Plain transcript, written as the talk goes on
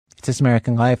It's This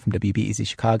American Life from WBEZ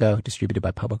Chicago, distributed by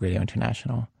Public Radio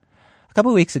International. A couple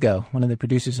of weeks ago, one of the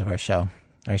producers of our show,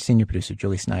 our senior producer,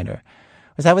 Julie Snyder,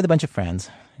 was out with a bunch of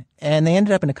friends, and they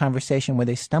ended up in a conversation where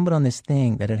they stumbled on this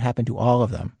thing that had happened to all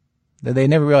of them, that they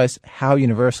never realized how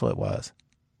universal it was.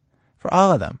 For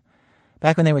all of them,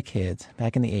 back when they were kids,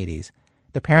 back in the 80s,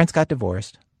 their parents got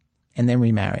divorced and then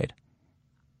remarried.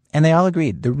 And they all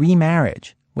agreed the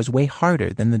remarriage was way harder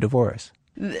than the divorce.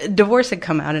 Divorce had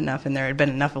come out enough, and there had been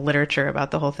enough literature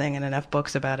about the whole thing and enough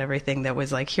books about everything that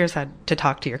was like, here's how to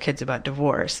talk to your kids about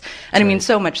divorce. And I mean,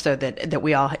 so much so that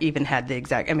we all even had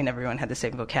everyone had the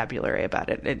same vocabulary about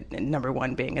it. Number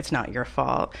one being, it's not your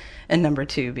fault. And number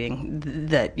two being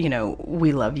that,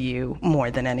 we love you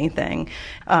more than anything.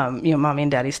 Mommy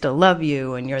and daddy still love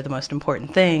you, and you're the most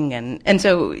important thing. And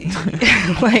so,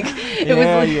 like, it was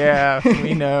like, yeah,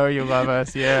 we know you love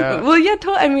us, yeah. Well, yeah,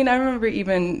 I remember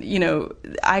even,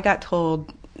 I got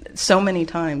told so many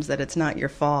times that it's not your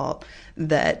fault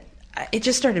that it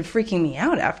just started freaking me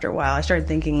out after a while. I started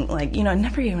thinking, like, it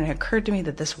never even occurred to me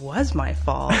that this was my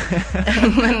fault.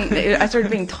 And then I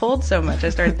started being told so much. I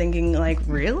started thinking, like,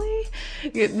 really?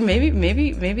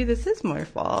 Maybe this is my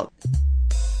fault.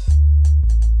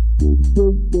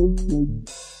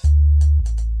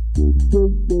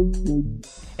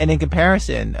 And in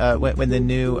comparison, when the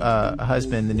new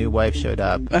husband, the new wife showed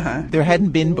up, there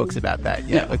hadn't been books about that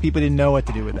yet. No. Like, people didn't know what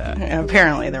to do with that.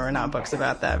 Apparently, there were not books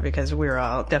about that because we were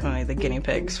all definitely the guinea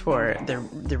pigs for the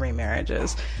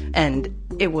remarriages, and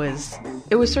it was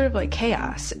sort of like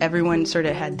chaos. Everyone sort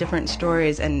of had different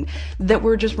stories, and that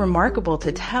were just remarkable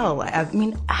to tell. I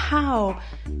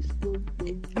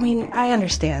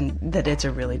understand that it's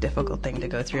a really difficult thing to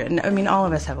go through, and all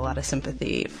of us have a lot of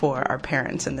sympathy for our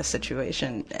parents in this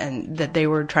situation, and that they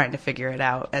were trying to figure it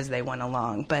out as they went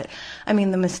along. But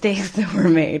the mistakes that were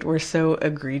made were so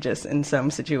egregious in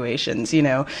some situations,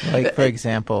 Like, for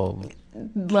example,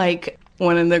 like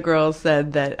one of the girls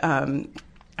said that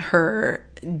her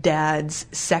dad's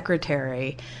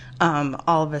secretary,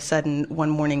 all of a sudden one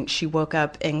morning she woke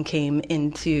up and came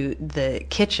into the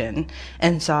kitchen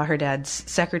and saw her dad's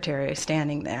secretary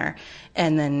standing there.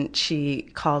 And then she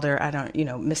called her,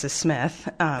 Mrs. Smith,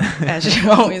 as she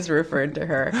always referred to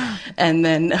her. And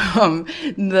then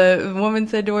the woman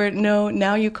said to her, "No,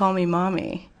 now you call me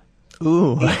Mommy."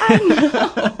 Ooh. I know.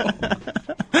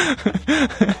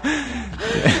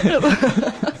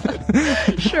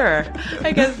 Sure,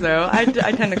 I guess so. I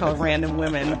tend to call random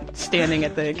women standing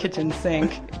at the kitchen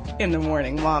sink in the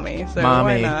morning Mommy, so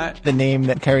Mommy, why not? The name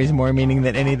that carries more meaning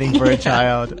than anything for a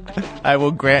child. I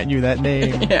will grant you that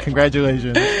name. Yeah.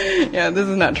 Congratulations. Yeah, this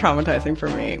is not traumatizing for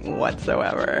me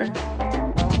whatsoever.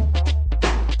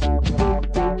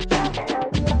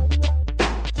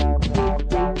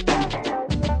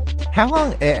 How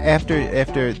long after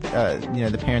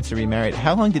the parents are remarried,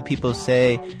 how long did people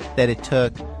say that it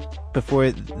took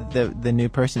before the new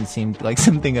person seemed like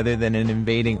something other than an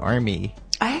invading army?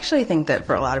 I actually think that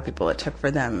for a lot of people, it took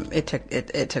for them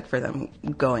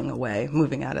going away,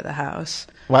 moving out of the house.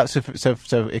 Wow, so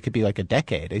it could be like a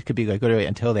decade. It could be like literally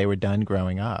until they were done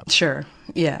growing up. Sure.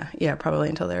 Yeah, probably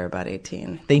until they were about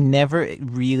 18. They never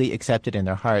really accepted in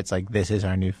their hearts, like, this is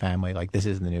our new family, like, this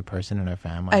is the new person in our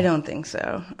family. I don't think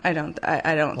so. I don't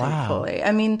Wow. think fully.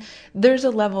 There's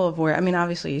a level of where,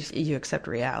 obviously you accept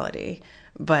reality,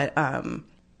 but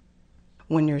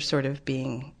when you're sort of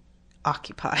being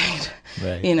occupied,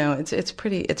 right. It's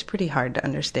pretty hard to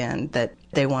understand that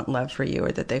they want love for you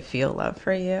or that they feel love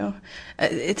for you.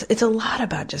 It's a lot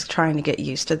about just trying to get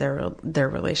used to their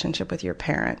relationship with your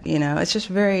parent. It's just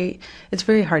very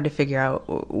hard to figure out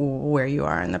where you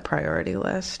are in the priority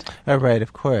list. Oh, right,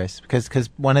 of course, because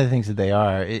one of the things that they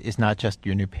are is not just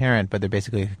your new parent, but they're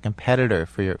basically a competitor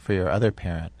for your other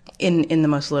parent. In the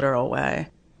most literal way.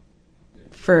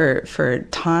 For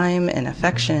time and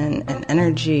affection and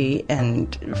energy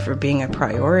and for being a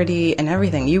priority and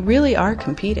everything. You really are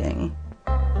competing.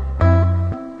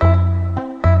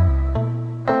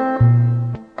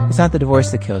 It's not the divorce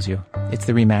that kills you. It's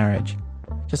the remarriage.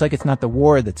 Just like it's not the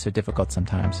war that's so difficult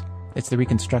sometimes. It's the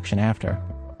reconstruction after.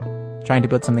 Trying to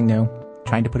build something new.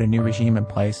 Trying to put a new regime in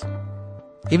place.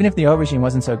 Even if the old regime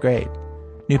wasn't so great.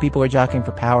 New people are jockeying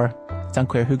for power. It's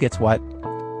unclear who gets what.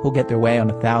 Who'll get their way on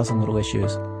 1,000 little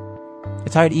issues.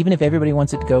 It's hard even if everybody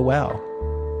wants it to go well.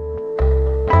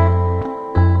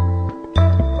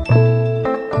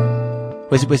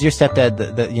 Was your stepdad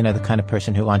the kind of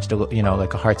person who launched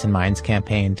a Hearts and Minds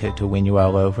campaign to win you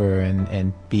all over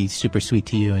and be super sweet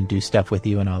to you and do stuff with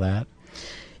you and all that?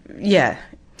 Yeah.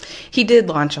 He did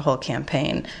launch a whole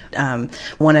campaign.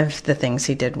 One of the things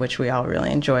he did, which we all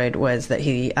really enjoyed, was that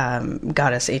he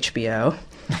got us HBO.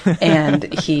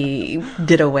 And he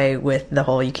did away with the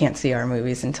whole "you can't see our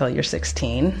movies until you're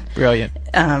 16." Brilliant.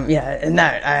 Yeah, and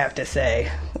that, I have to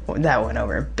say, that went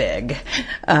over big.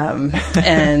 And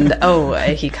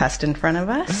he cussed in front of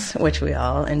us, which we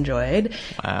all enjoyed.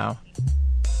 Wow.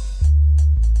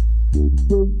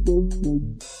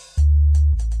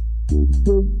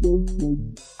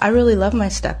 I really love my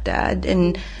stepdad,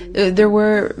 and there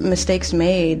were mistakes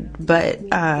made, but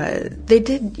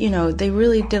they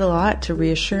really did a lot to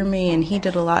reassure me, and he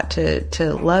did a lot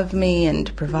to love me and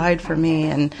to provide for me,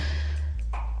 and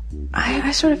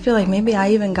I sort of feel like maybe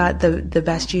I even got the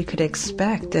best you could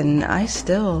expect, and I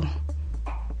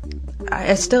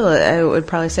would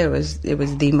probably say it was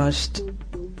the most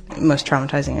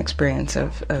traumatizing experience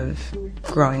of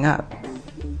growing up.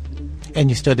 And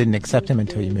you still didn't accept him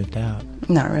until you moved out.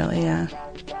 Not really, yeah.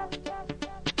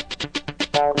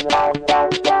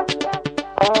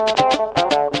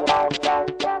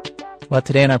 Well,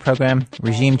 today on our program,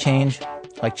 regime change.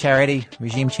 Like charity,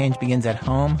 regime change begins at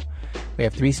home. We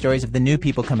have 3 stories of the new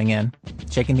people coming in,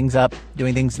 shaking things up,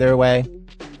 doing things their way.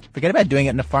 Forget about doing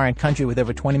it in a foreign country with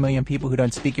over 20 million people who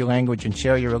don't speak your language and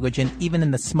share your religion, even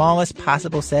in the smallest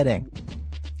possible setting.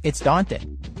 It's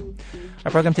daunting.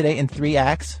 Our program today in 3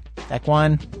 acts. Act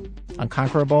 1,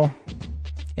 Unconquerable.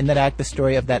 In that act, the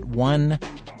story of that one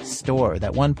store,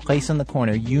 that one place on the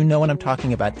corner. You know what I'm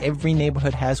talking about. Every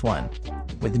neighborhood has one,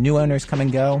 with new owners come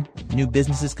and go, new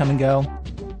businesses come and go,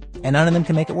 and none of them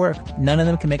can make it work. None of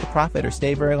them can make a profit or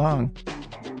stay very long.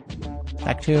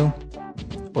 Act 2,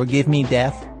 Or Give Me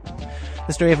Death.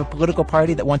 The story of a political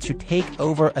party that wants to take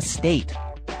over a state,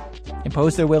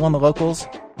 impose their will on the locals,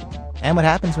 and what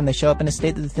happens when they show up in a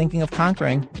state that they're thinking of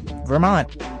conquering,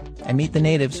 Vermont, and meet the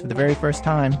natives for the very first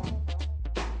time.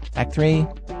 Act 3,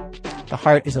 The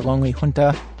Heart is a Lonely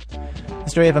Junta. The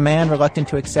story of a man reluctant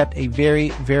to accept a very,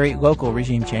 very local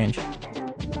regime change.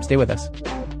 Stay with us.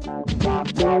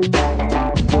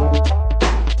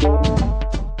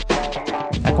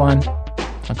 Act 1,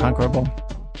 Unconquerable.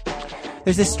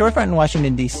 There's this storefront in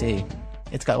Washington, D.C.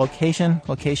 It's got location,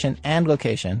 location, and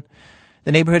location.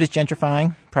 The neighborhood is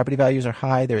gentrifying. Property values are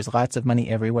high. There is lots of money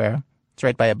everywhere. It's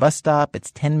right by a bus stop.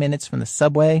 It's 10 minutes from the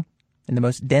subway in the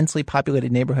most densely populated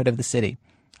neighborhood of the city,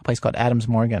 a place called Adams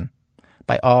Morgan.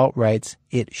 By all rights,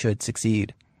 it should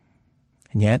succeed.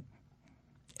 And yet,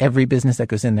 every business that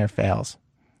goes in there fails.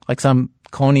 Like some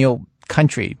colonial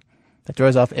country that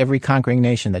throws off every conquering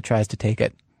nation that tries to take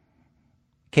it.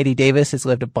 Katie Davis has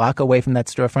lived a block away from that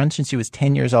storefront since she was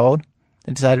 10 years old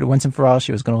and decided once and for all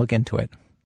she was going to look into it.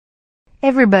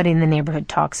 Everybody in the neighborhood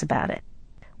talks about it.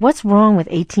 What's wrong with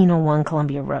 1801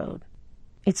 Columbia Road?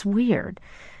 It's weird.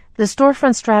 The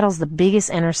storefront straddles the biggest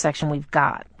intersection we've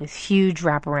got, with huge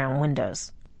wraparound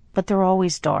windows. But they're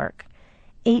always dark.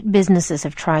 8 businesses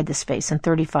have tried the space in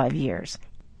 35 years.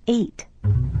 8.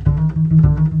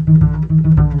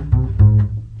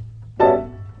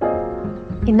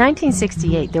 In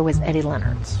 1968, there was Eddie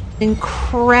Leonard's.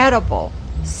 Incredible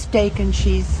steak and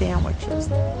cheese sandwiches.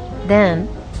 Then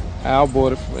Al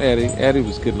bought it from Eddie. Eddie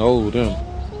was getting old with him.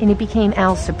 And it became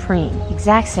Al's Supreme,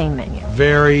 exact same menu.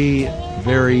 Very,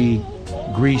 very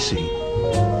greasy.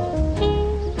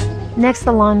 Next,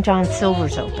 the Long John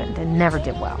Silver's opened and never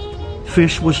did well.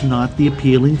 Fish was not the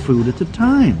appealing food at the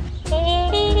time.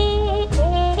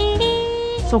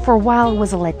 So for a while, it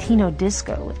was a Latino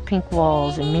disco with pink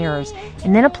walls and mirrors,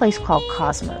 and then a place called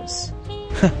Cosmos.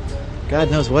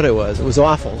 God knows what it was. It was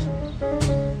awful.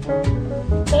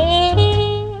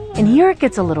 And here it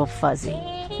gets a little fuzzy.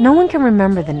 No one can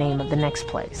remember the name of the next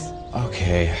place.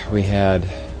 Okay,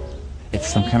 it's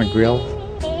some kind of grill.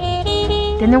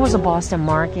 Then there was a Boston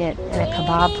market and a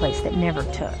kebab place that never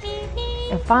took.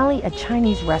 And finally, a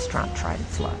Chinese restaurant tried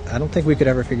its luck. I don't think we could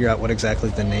ever figure out what exactly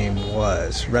the name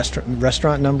was.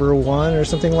 Restaurant number 1 or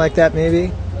something like that,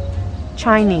 maybe?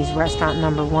 Chinese restaurant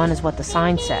number 1 is what the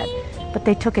sign said, but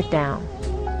they took it down.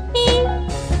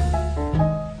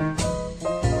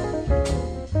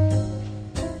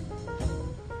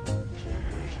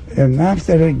 And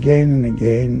after again and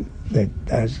again, that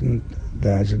doesn't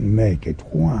make it.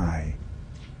 Why?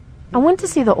 I went to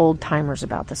see the old-timers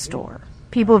about the store.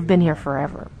 People have been here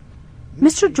forever.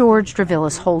 Mr. George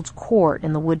Dravilis holds court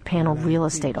in the wood-paneled real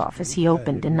estate office he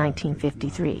opened in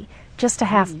 1953, just a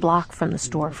half block from the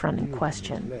storefront in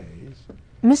question.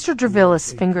 Mr.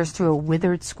 Dravilis fingers through a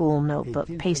withered school notebook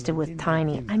pasted with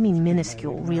tiny,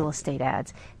 minuscule real estate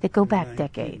ads that go back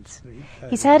decades.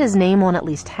 He's had his name on at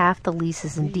least half the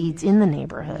leases and deeds in the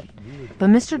neighborhood,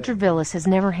 but Mr. Dravilis has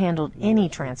never handled any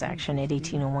transaction at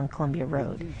 1801 Columbia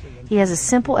Road. He has a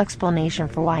simple explanation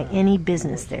for why any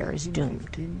business there is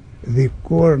doomed. The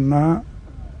corner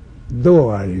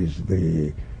door is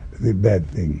the bad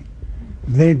thing.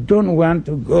 They don't want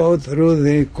to go through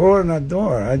the corner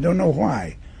door. I don't know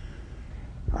why.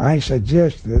 I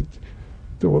suggested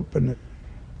to open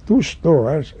 2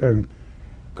 stores and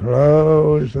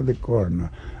close the corner.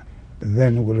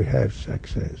 Then we'll have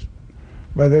success.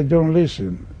 But they don't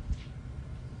listen.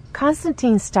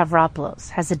 Konstantin Stavropoulos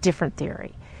has a different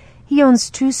theory. He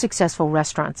owns 2 successful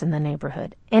restaurants in the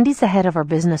neighborhood, and he's the head of our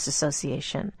business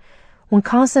association. When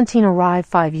Konstantin arrived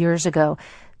 5 years ago,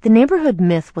 the neighborhood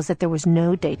myth was that there was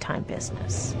no daytime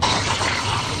business.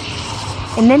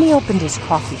 And then he opened his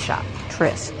coffee shop,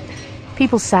 Tryst.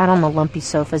 People sat on the lumpy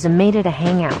sofas and made it a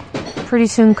hangout. Pretty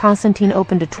soon, Konstantin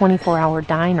opened a 24-hour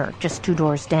diner just 2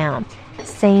 doors down.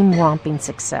 Same romping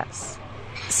success.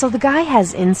 So the guy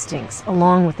has instincts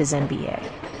along with his MBA.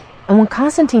 And when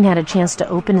Konstantin had a chance to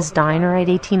open his diner at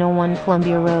 1801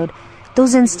 Columbia Road,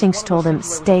 those instincts told him,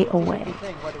 stay away.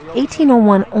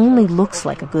 1801 only looks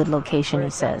like a good location, he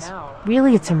says.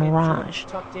 Really, it's a mirage.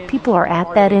 People are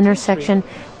at that intersection,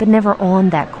 but never on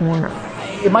that corner.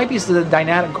 It might be the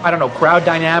dynamic, crowd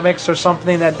dynamics or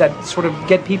something that sort of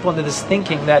get people into this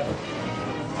thinking that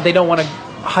they don't want to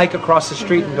hike across the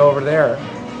street and go over there.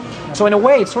 So in a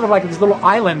way, it's sort of like this little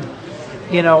island,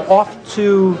 off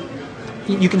to,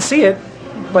 you can see it,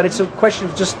 but it's a question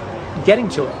of just getting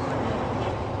to it.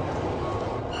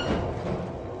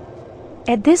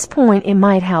 At this point, it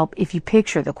might help if you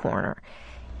picture the corner.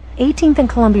 18th and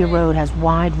Columbia Road has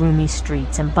wide, roomy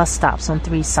streets and bus stops on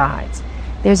 3 sides.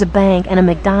 There's a bank and a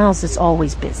McDonald's that's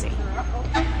always busy.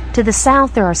 To the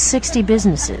south, there are 60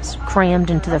 businesses crammed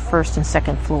into the first and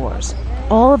second floors.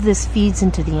 All of this feeds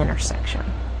into the intersection.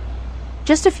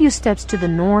 Just a few steps to the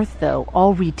north, though,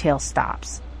 all retail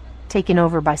stops, taken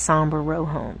over by somber row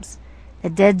homes, a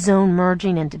dead zone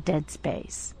merging into dead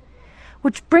space.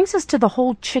 Which brings us to the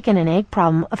whole chicken and egg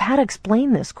problem of how to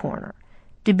explain this corner.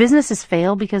 Do businesses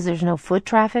fail because there's no foot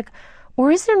traffic,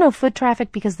 or is there no foot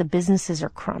traffic because the businesses are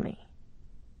crummy?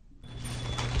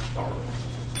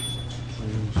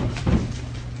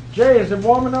 Jay, is it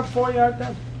warm enough for you out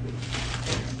there?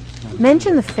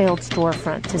 Mention the failed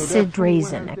storefront to Sid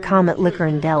Drazen at Comet Liquor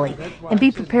and Deli and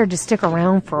be prepared to stick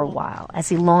around for a while as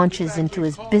he launches into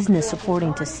his business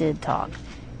according to Sid talk.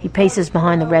 He paces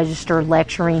behind the register,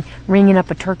 lecturing, ringing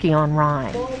up a turkey on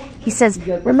rye. He says,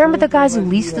 remember the guys who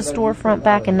leased the storefront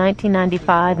back in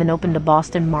 1995 and opened a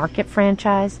Boston Market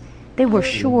franchise? They were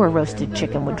sure roasted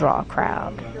chicken would draw a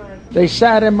crowd. They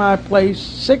sat in my place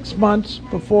 6 months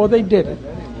before they did it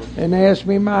and asked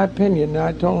me my opinion. And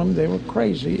I told them they were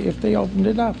crazy if they opened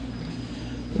it up.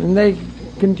 And they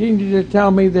continued to tell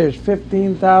me there's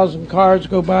 15,000 cars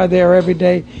go by there every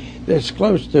day. There's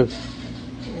close to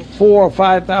 4,000 or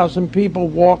 5,000 people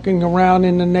walking around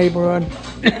in the neighborhood.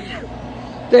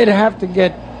 They'd have to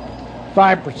get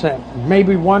 5%,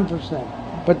 maybe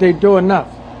 1%, but they do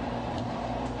enough.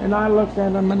 And I looked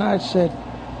at them and I said,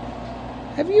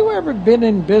 have you ever been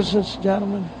in business,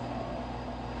 gentlemen?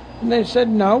 And they said,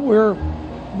 no, we're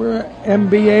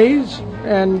MBAs,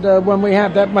 and when we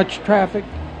have that much traffic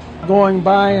going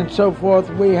by and so forth,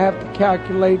 we have to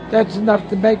calculate that's enough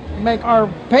to make our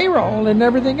payroll and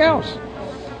everything else.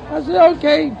 I said,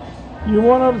 okay, you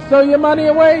want to throw your money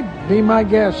away? Be my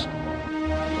guest.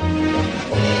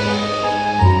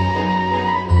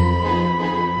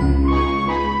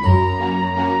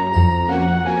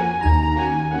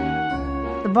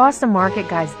 The Boston Market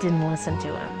guys didn't listen to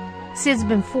him. Sid's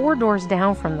been 4 doors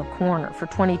down from the corner for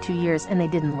 22 years, and they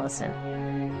didn't listen.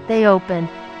 They opened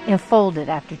and folded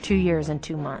after 2 years and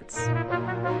 2 months.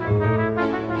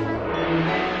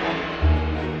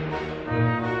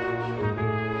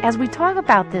 As we talk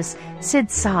about this, Sid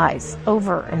sighs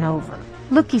over and over.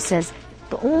 Look, he says,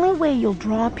 the only way you'll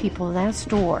draw people to that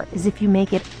store is if you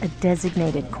make it a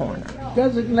designated corner.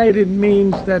 Designated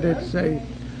means that it's a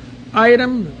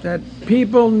item that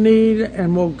people need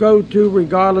and will go to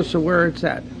regardless of where it's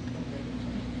at.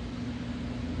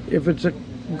 If it's a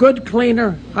good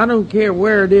cleaner, I don't care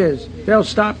where it is. They'll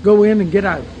stop, go in, and get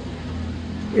out.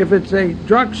 If it's a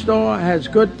drugstore, has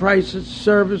good prices,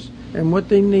 service, and what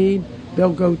they need,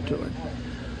 they'll go to it.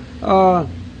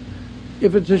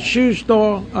 If it's a shoe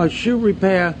store, a shoe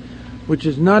repair, which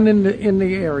is none in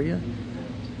the area,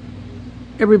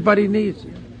 everybody needs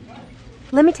it.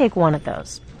 Let me take one of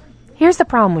those. Here's the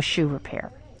problem with shoe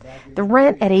repair. The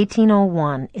rent at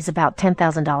 1801 is about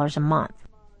 $10,000 a month.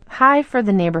 High for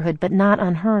the neighborhood, but not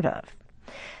unheard of.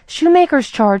 Shoemakers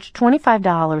charge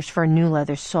 $25 for a new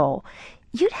leather sole.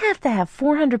 You'd have to have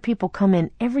 400 people come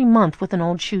in every month with an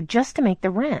old shoe just to make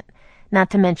the rent, not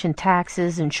to mention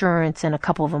taxes, insurance, and a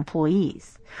couple of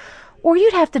employees. Or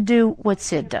you'd have to do what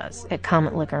Sid does at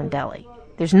Comet Liquor and Deli.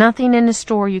 There's nothing in his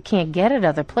store you can't get at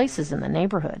other places in the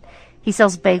neighborhood. He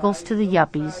sells bagels to the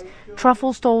yuppies,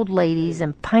 truffles to old ladies,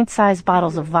 and pint-sized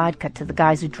bottles of vodka to the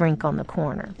guys who drink on the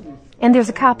corner. And there's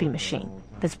a copy machine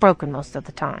that's broken most of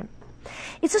the time.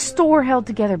 It's a store held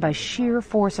together by sheer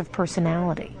force of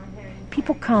personality.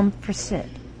 People come for Sid.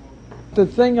 The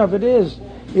thing of it is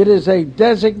a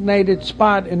designated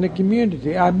spot in the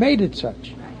community. I made it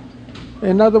such.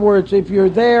 In other words, if you're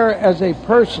there as a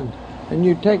person and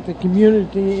you take the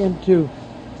community into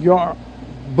your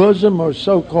bosom or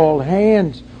so-called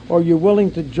hands, or you're willing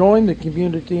to join the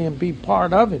community and be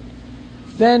part of it,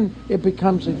 then it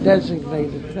becomes a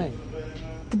designated thing.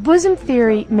 The bosom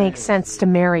theory makes sense to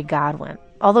Mary Godwin,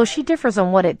 although she differs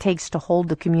on what it takes to hold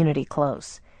the community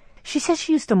close. She says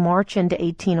she used to march into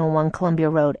 1801 Columbia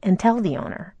Road and tell the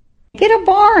owner, "Get a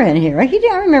bar in here." I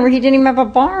remember he didn't even have a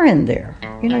bar in there.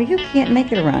 You can't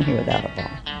make it around here without a bar.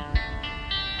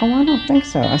 "Oh, I don't think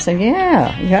so." I said,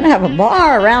 "Yeah, you gotta have a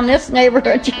bar around this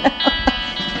neighborhood,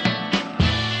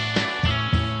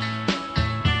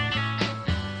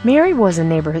 Mary was a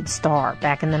neighborhood star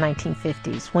back in the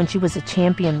 1950s when she was a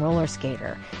champion roller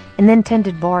skater and then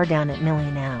tended bar down at Millie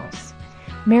Now's.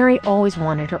 Mary always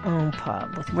wanted her own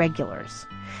pub with regulars.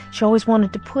 She always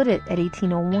wanted to put it at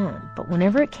 1801, but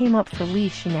whenever it came up for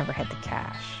lease, she never had the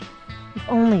cash. If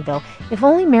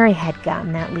only Mary had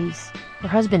gotten that lease, her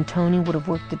husband Tony would have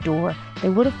worked the door. They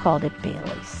would have called it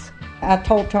Bailey's. I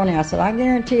told Tony, I said, "I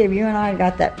guarantee if you and I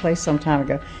got that place some time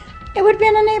ago, it would have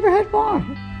been a neighborhood bar."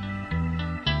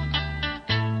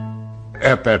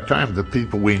 At that time, the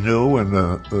people we knew and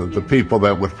the people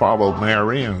that would follow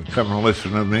Mary and come and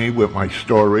listen to me with my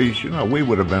stories, we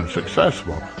would have been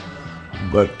successful.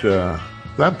 But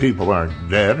them people are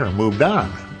dead or moved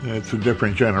on. It's a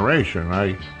different generation.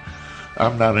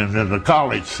 I'm not in the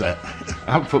college set.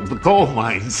 I'm from the coal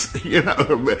mines,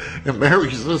 and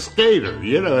Mary's a skater,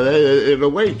 and a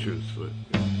waitress.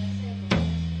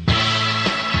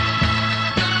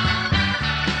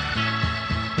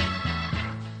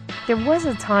 There was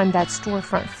a time that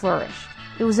storefront flourished.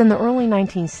 It was in the early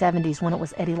 1970s when it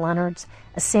was Eddie Leonard's,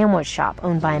 a sandwich shop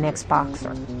owned by an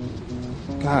ex-boxer.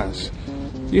 Gosh,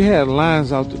 you had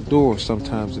lines out the door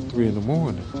sometimes at 3 in the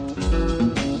morning.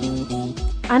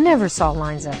 I never saw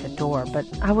lines at the door, but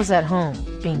I was at home,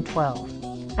 being 12.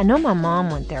 I know my mom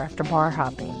went there after bar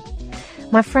hopping.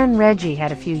 My friend Reggie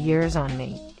had a few years on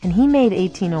me, and he made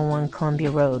 1801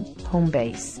 Columbia Road home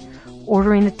base,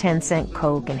 ordering a 10-cent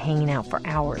Coke and hanging out for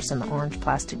hours in the orange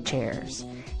plastic chairs.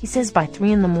 He says by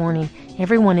 3 in the morning,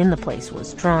 everyone in the place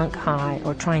was drunk, high,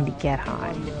 or trying to get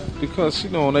high. Because,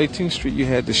 on 18th Street you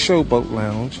had the Showboat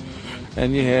Lounge,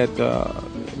 and you had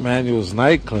Emmanuel's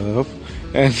nightclub,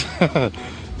 and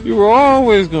you were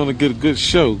always going to get a good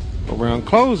show around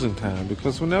closing time,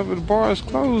 because whenever the bars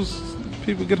close,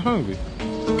 people get hungry.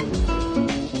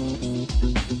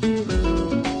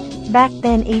 Back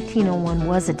then, 1801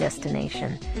 was a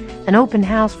destination, an open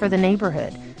house for the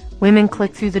neighborhood. Women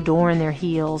clicked through the door in their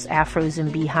heels, afros and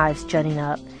beehives jutting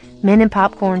up. Men in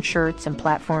popcorn shirts and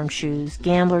platform shoes,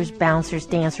 gamblers, bouncers,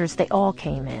 dancers, they all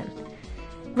came in.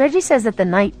 Reggie says that the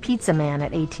night pizza man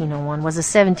at 1801 was a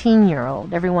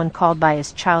 17-year-old, everyone called by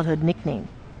his childhood nickname,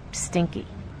 Stinky.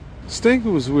 Stinky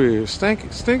was weird.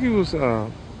 Stinky was, I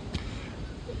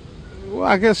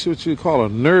guess what you'd call a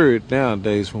nerd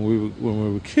nowadays when we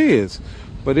were kids.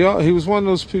 But he was one of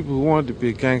those people who wanted to be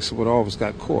a gangster but always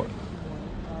got caught.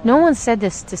 No one said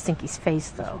this to Stinky's face,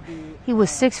 though. He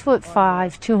was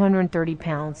 6'5", 230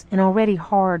 pounds, and already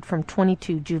hard from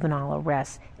 22 juvenile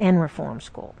arrests and reform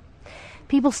school.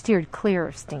 People steered clear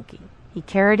of Stinky. He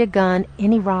carried a gun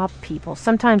and he robbed people,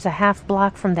 sometimes a half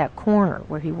block from that corner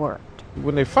where he worked.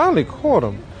 When they finally caught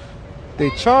him, they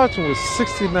charged him with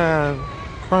 69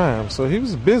 crimes. So he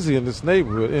was busy in this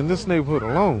neighborhood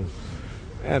alone.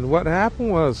 And what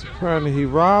happened was, apparently he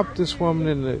robbed this woman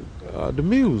in the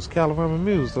Mews, California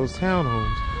Mews, those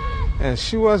townhomes. And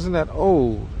she wasn't that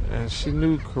old, and she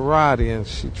knew karate, and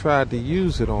she tried to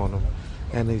use it on him.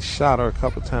 And he shot her a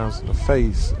couple times in the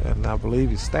face, and I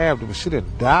believe he stabbed her, but she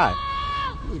didn't die.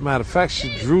 As a matter of fact, she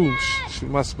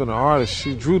must have been an artist,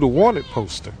 she drew the wanted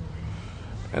poster.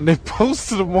 And they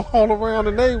posted them all around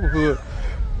the neighborhood.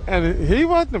 And he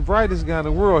wasn't the brightest guy in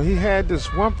the world. He had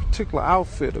this one particular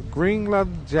outfit, a green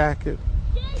leather jacket,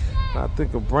 and I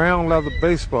think a brown leather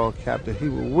baseball cap that he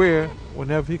would wear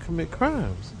whenever he commit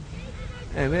crimes.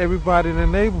 And everybody in the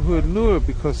neighborhood knew it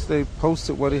because they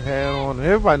posted what he had on.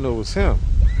 Everybody knew it was him.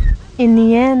 In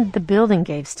the end, the building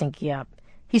gave Stinky up.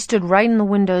 He stood right in the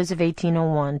windows of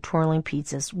 1801, twirling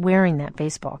pizzas, wearing that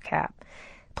baseball cap.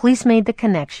 Police made the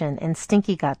connection, and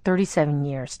Stinky got 37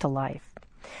 years to life.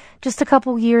 Just a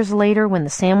couple years later, when the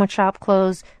sandwich shop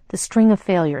closed, the string of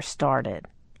failures started.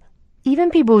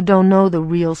 Even people who don't know the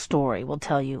real story will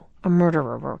tell you a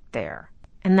murderer worked there.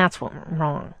 And that's what went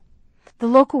wrong. The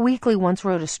local weekly once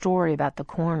wrote a story about the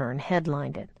coroner and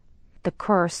headlined it, "The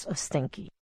Curse of Stinky."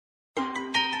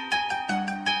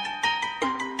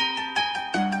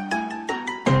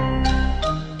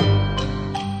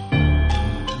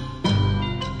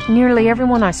 Nearly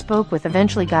everyone I spoke with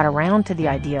eventually got around to the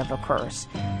idea of a curse.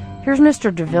 Here's Mr.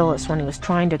 DeVillis when he was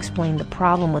trying to explain the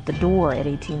problem with the door at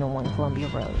 1801 Columbia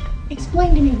Road.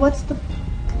 Explain to me, what's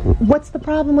the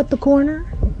problem with the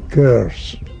corner?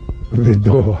 Curse. The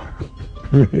door.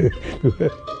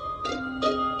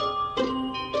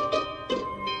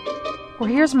 Well,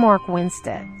 here's Mark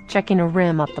Winstead checking a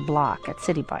rim up the block at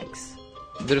City Bikes.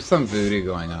 There's some voodoo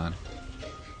going on.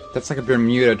 That's like a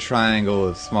Bermuda Triangle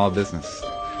of small business.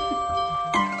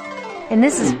 And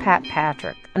this is Pat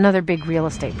Patrick, another big real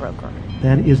estate broker.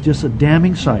 That is just a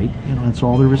damning sight. That's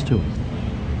all there is to it.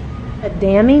 A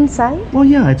damning sight? Well,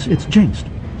 yeah, it's jinxed.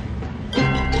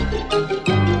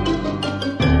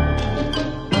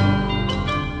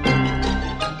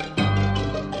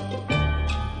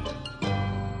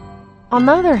 On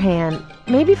the other hand,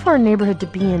 maybe for a neighborhood to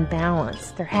be in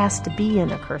balance, there has to be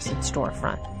an accursed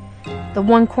storefront. The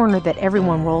one corner that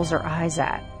everyone rolls their eyes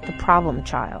at, the problem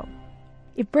child.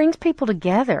 It brings people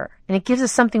together, and it gives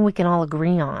us something we can all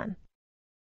agree on.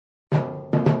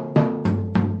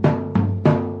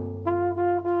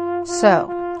 So,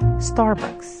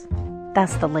 Starbucks.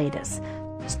 That's the latest.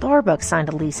 Starbucks signed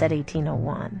a lease at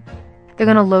 1801. They're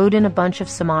going to load in a bunch of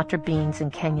Sumatra beans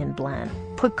and Kenyan blend,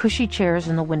 put cushy chairs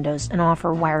in the windows, and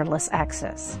offer wireless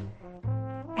access.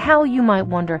 How, you might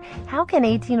wonder, how can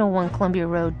 1801 Columbia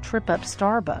Road trip up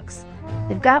Starbucks?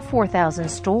 They've got 4,000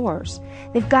 stores.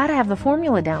 They've got to have the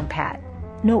formula down pat.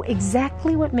 Know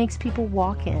exactly what makes people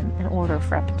walk in and order a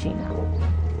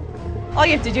Frappuccino. All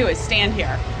you have to do is stand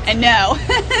here and know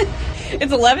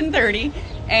it's 11:30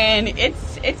 and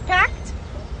it's packed.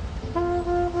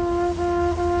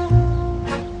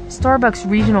 Starbucks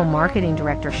Regional Marketing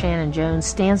Director Shannon Jones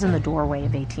stands in the doorway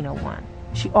of 1801.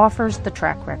 She offers the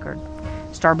track record.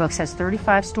 Starbucks has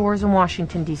 35 stores in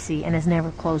Washington, D.C. and has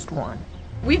never closed one.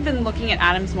 We've been looking at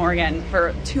Adams Morgan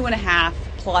for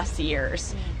 2.5+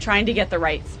 years, trying to get the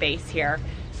right space here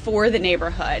for the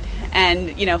neighborhood.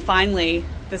 And, finally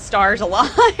the stars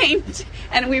aligned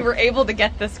and we were able to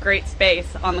get this great space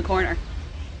on the corner.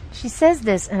 She says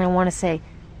this, and I want to say,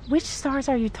 which stars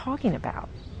are you talking about?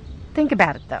 Think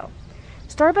about it, though.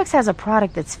 Starbucks has a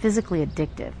product that's physically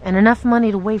addictive and enough money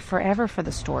to wait forever for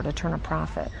the store to turn a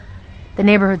profit. The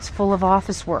neighborhood's full of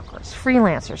office workers,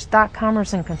 freelancers,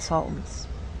 dot-commers, and consultants.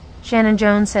 Shannon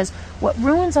Jones says what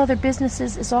ruins other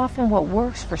businesses is often what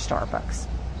works for Starbucks.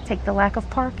 Take the lack of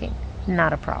parking,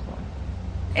 not a problem.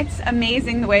 It's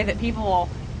amazing the way that people,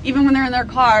 even when they're in their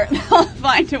car, they'll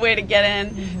find a way to get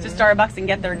in to Starbucks and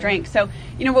get their drink. So,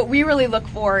 what we really look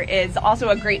for is also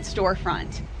a great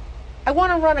storefront. I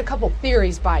want to run a couple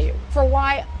theories by you for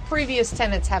why previous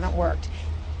tenants haven't worked.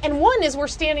 And one is we're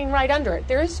standing right under it.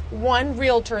 There's one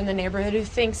realtor in the neighborhood who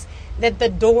thinks that the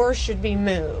door should be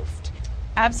moved.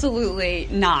 Absolutely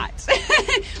not.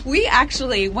 We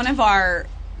actually, one of our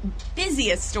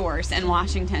busiest stores in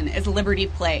Washington is Liberty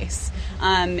Place.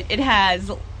 It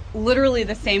has literally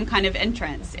the same kind of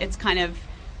entrance. It's kind of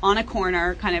on a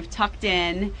corner, kind of tucked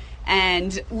in.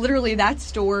 And literally that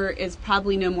store is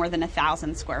probably no more than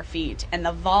 1,000 square feet. And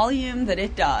the volume that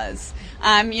it does,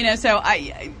 so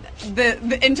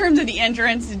in terms of the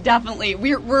entrance, definitely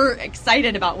we're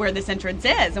excited about where this entrance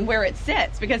is and where it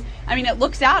sits because, it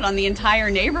looks out on the entire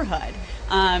neighborhood.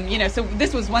 So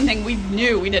this was one thing we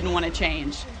knew we didn't want to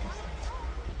change.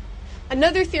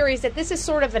 Another theory is that this is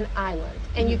sort of an island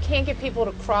and you can't get people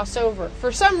to cross over for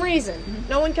some reason.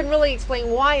 No one can really explain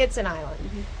why it's an island.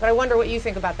 But I wonder what you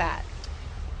think about that.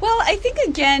 Well, I think,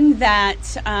 again,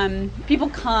 that people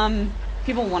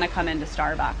want to come into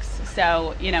Starbucks.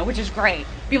 So, which is great.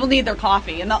 People need their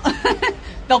coffee, and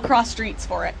they'll cross streets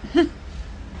for it.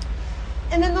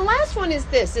 And then the last one is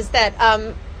this, is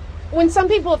that when some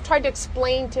people have tried to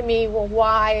explain to me,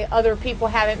 why other people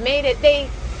haven't made it, they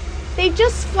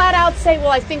just flat out say,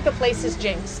 I think the place is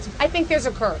jinxed. I think there's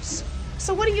a curse.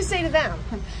 So what do you say to them?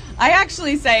 I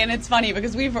actually say, and it's funny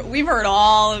because we've heard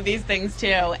all of these things too,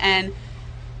 and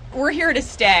we're here to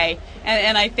stay.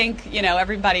 And I think,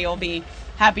 everybody will be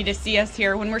happy to see us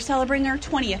here when we're celebrating our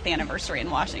 20th anniversary in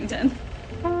Washington.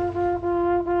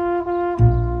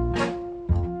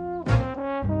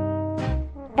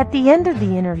 At the end of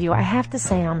the interview, I have to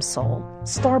say I'm sold.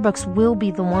 Starbucks will be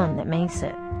the one that makes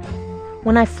it.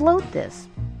 When I float this,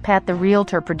 Pat, the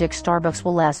realtor, predicts Starbucks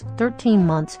will last 13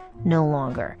 months, no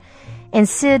longer. And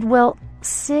Sid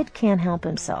can't help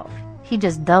himself. He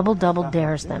just double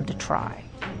dares them to try.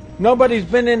 Nobody's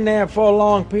been in there for a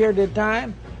long period of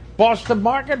time. Boston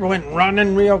Market went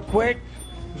running real quick.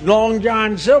 Long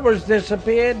John Silver's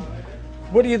disappeared.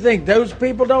 What do you think? Those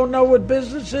people don't know what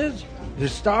business is? The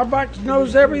Starbucks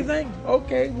knows everything?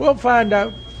 Okay, we'll find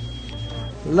out.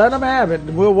 Let them have it.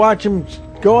 We'll watch them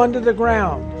go under the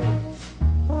ground.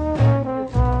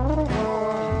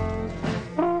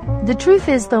 The truth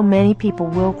is, though, many people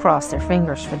will cross their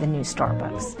fingers for the new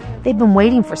Starbucks. They've been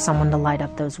waiting for someone to light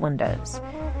up those windows.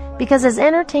 Because as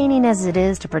entertaining as it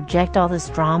is to project all this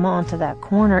drama onto that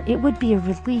corner, it would be a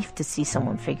relief to see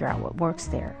someone figure out what works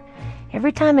there.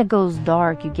 Every time it goes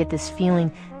dark, you get this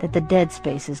feeling that the dead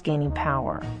space is gaining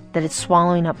power, that it's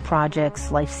swallowing up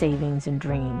projects, life savings, and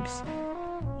dreams.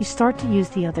 You start to use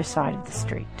the other side of the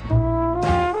street.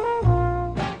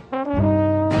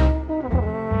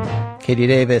 Katie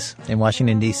Davis in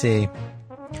Washington, D.C.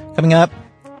 Coming up,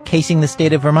 casing the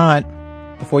state of Vermont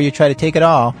before you try to take it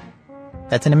all.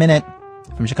 That's in a minute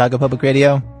from Chicago Public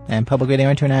Radio and Public Radio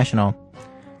International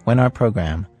when our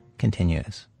program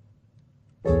continues.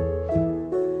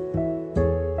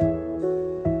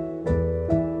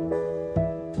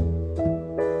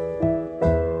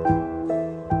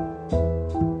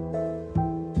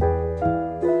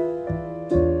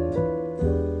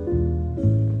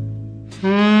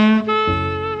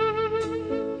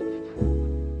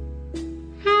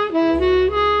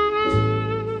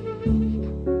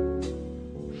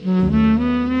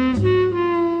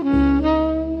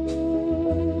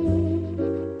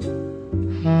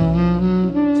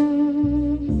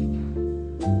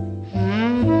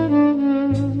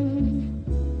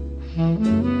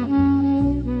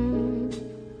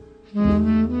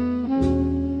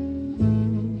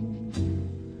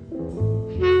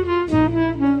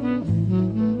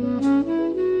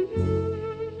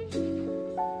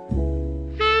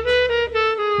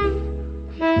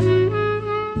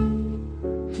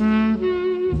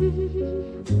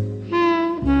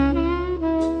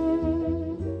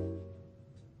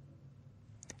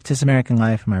 This American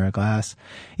Life, I'm Ira Glass.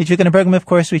 Each week in the program, of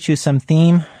course, we choose some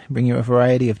theme, bring you a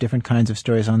variety of different kinds of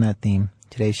stories on that theme.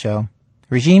 Today's show,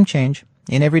 regime change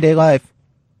in everyday life.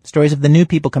 Stories of the new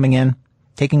people coming in,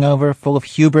 taking over, full of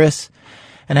hubris,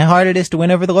 and how hard it is to win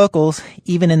over the locals,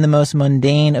 even in the most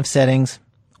mundane of settings.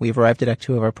 We've arrived at Act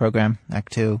 2 of our program,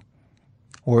 Act 2,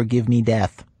 or Give Me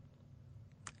Death.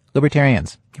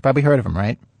 Libertarians. You've probably heard of them,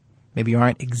 right? Maybe you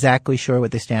aren't exactly sure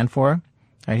what they stand for. All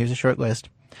right, here's a short list.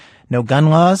 No gun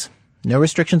laws, no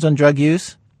restrictions on drug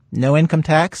use, no income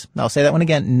tax. I'll say that one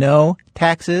again. No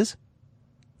taxes.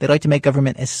 They like to make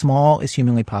government as small as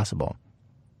humanly possible.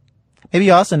 Maybe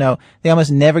you also know they almost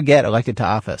never get elected to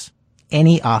office.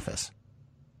 Any office.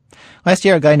 Last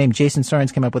year, a guy named Jason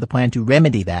Sorens came up with a plan to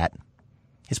remedy that.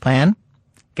 His plan?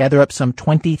 Gather up some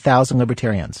 20,000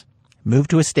 libertarians. Move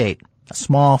to a state, a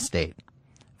small state.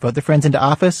 Vote their friends into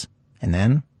office, and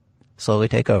then slowly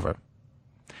take over.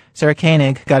 Sarah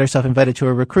Koenig got herself invited to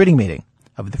a recruiting meeting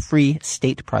of the Free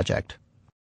State Project.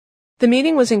 The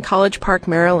meeting was in College Park,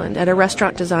 Maryland, at a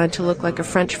restaurant designed to look like a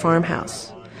French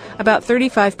farmhouse. About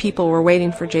 35 people were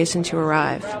waiting for Jason to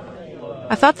arrive.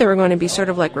 I thought they were going to be sort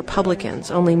of like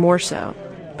Republicans, only more so.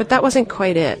 But that wasn't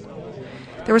quite it.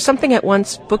 There was something at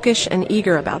once bookish and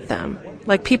eager about them,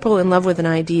 like people in love with an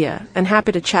idea, and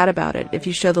happy to chat about it if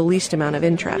you show the least amount of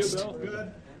interest.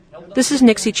 This is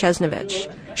Nixie Chesnovich.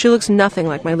 She looks nothing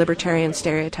like my libertarian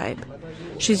stereotype.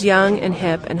 She's young and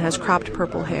hip and has cropped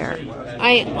purple hair.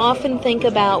 I often think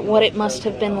about what it must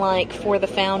have been like for the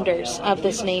founders of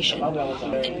this nation.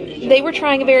 They were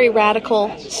trying a very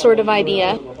radical sort of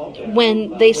idea.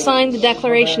 When they signed the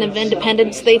Declaration of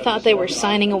Independence, they thought they were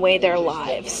signing away their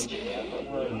lives.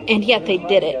 And yet they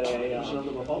did it.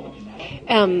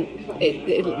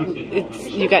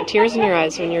 You got tears in your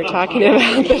eyes when you're talking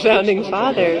about the Founding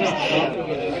Fathers.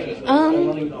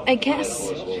 I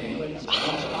guess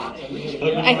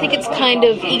I think it's kind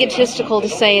of egotistical to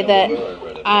say that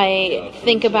I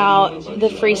think about the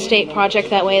Free State Project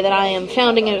that way, that I am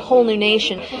founding a whole new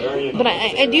nation. But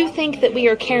I do think that we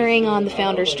are carrying on the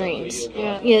founders' dreams.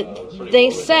 Yeah, they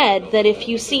said that if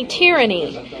you see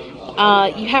tyranny,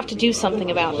 you have to do something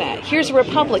about that. Here's a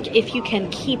republic if you can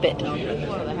keep it.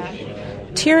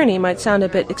 Tyranny might sound a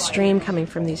bit extreme coming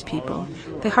from these people.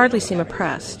 They hardly seem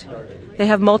oppressed. They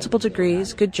have multiple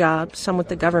degrees, good jobs, some with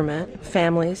the government,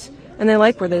 families, and they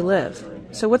like where they live.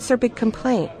 So what's their big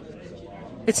complaint?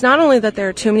 It's not only that there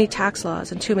are too many tax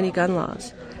laws and too many gun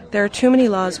laws. There are too many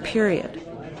laws, period.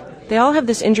 They all have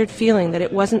this injured feeling that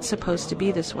it wasn't supposed to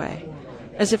be this way.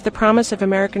 as if the promise of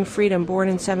American freedom born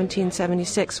in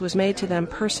 1776 was made to them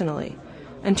personally,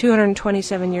 and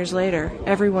 227 years later,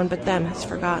 everyone but them has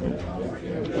forgotten.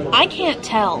 I can't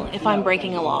tell if I'm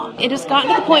breaking a law. It has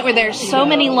gotten to the point where there's so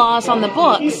many laws on the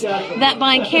books that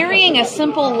by carrying a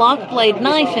simple lock blade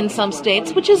knife in some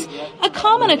states, which is a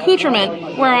common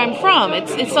accoutrement where I'm from,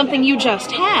 it's something you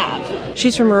just have.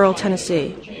 She's from rural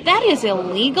Tennessee. That is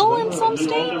illegal in some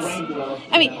states.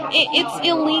 I mean, it's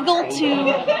illegal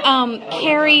to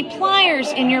carry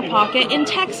pliers in your pocket in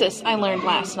Texas, I learned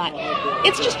last night.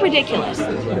 It's just ridiculous.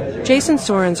 Jason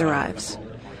Sorens arrives.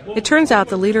 It turns out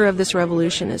the leader of this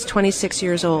revolution is 26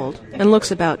 years old and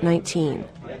looks about 19.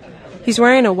 He's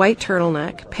wearing a white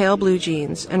turtleneck, pale blue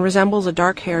jeans, and resembles a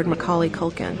dark-haired Macaulay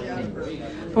Culkin.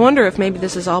 I wonder if maybe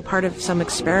this is all part of some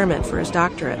experiment for his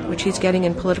doctorate, which he's getting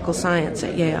in political science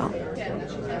at Yale.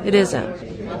 It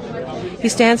isn't. He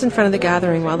stands in front of the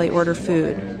gathering while they order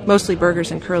food, mostly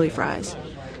burgers and curly fries,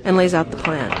 and lays out the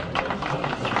plan.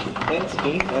 Thanks,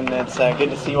 Keith, and it's good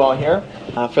to see you all here.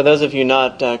 For those of you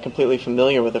not completely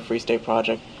familiar with the Free State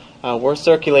Project, we're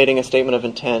circulating a statement of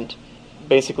intent,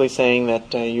 basically saying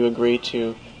that you agree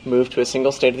to move to a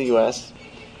single state of the U.S.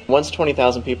 Once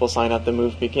 20,000 people sign up, the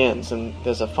move begins, and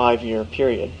there's a 5-year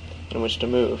period in which to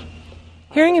move.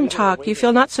 Hearing him talk, you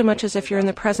feel not so much as if you're in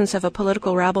the presence of a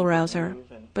political rabble-rouser,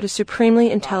 but a supremely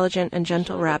intelligent and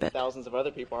gentle rabbit.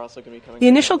 The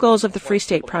initial goals of the Free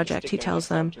State Project, he tells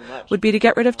them, would be to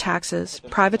get rid of taxes,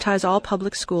 privatize all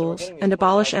public schools, and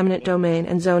abolish eminent domain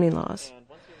and zoning laws.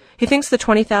 He thinks the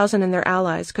 20,000 and their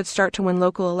allies could start to win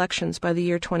local elections by the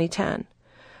year 2010.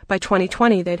 By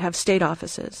 2020, they'd have state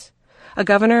offices, a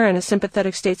governor and a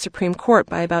sympathetic state Supreme Court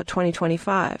by about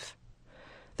 2025.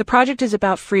 The project is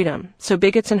about freedom, so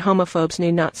bigots and homophobes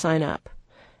need not sign up.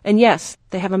 And yes,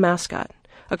 they have a mascot,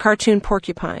 a cartoon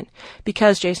porcupine,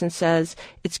 because, Jason says,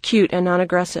 it's cute and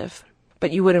non-aggressive,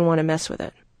 but you wouldn't want to mess with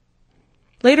it.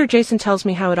 Later, Jason tells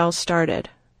me how it all started.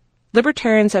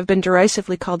 Libertarians have been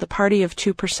derisively called the party of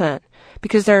 2%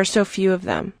 because there are so few of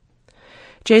them.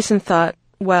 Jason thought,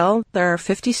 well, there are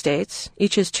 50 states,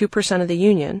 each is 2% of the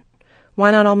Union. Why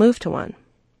not all move to one?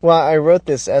 Well, I wrote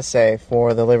this essay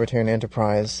for the Libertarian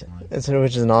Enterprise, which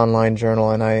is an online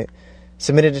journal, and I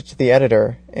submitted it to the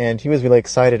editor, and he was really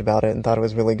excited about it and thought it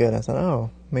was really good. I thought, oh,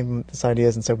 maybe this idea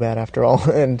isn't so bad after all,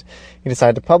 and he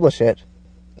decided to publish it.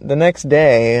 The next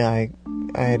day, I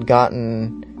had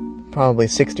gotten probably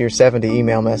 60 or 70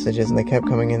 email messages, and they kept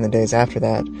coming in the days after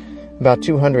that, about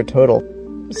 200 total,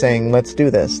 saying, let's do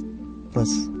this.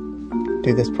 Let's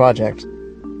do this project.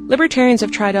 Libertarians have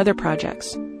tried other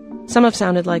projects. Some have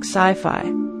sounded like sci-fi,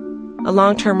 a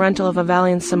long-term rental of a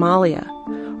valley in Somalia,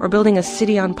 or building a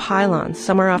city on pylons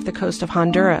somewhere off the coast of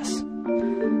Honduras.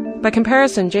 By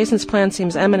comparison, Jason's plan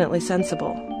seems eminently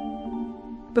sensible.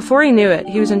 Before he knew it,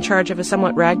 he was in charge of a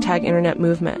somewhat ragtag internet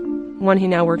movement, one he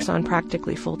now works on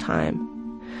practically full-time.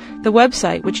 The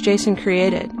website, which Jason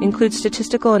created, includes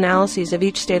statistical analyses of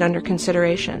each state under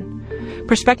consideration.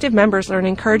 Prospective members learn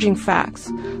encouraging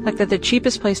facts, like that the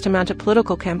cheapest place to mount a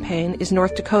political campaign is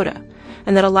North Dakota,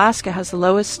 and that Alaska has the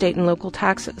lowest state and local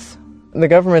taxes. The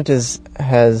government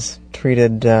has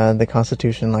treated the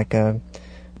Constitution like a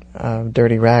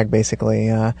dirty rag, basically.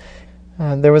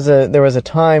 There was a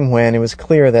time when it was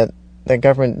clear that the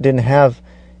government didn't have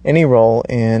any role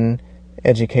in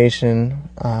education,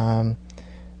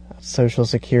 Social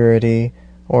Security,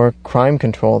 or crime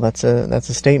control. That's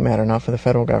a state matter, not for the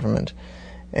federal government.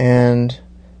 And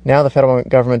now the federal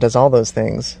government does all those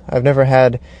things. I've never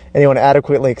had anyone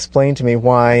adequately explain to me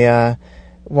why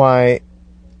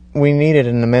we needed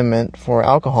an amendment for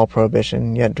alcohol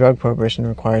prohibition, yet drug prohibition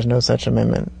requires no such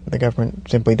amendment. The government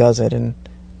simply does it, and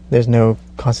there's no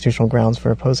constitutional grounds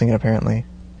for opposing it, apparently.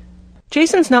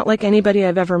 Jason's not like anybody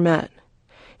I've ever met.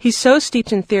 He's so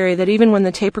steeped in theory that even when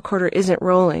the tape recorder isn't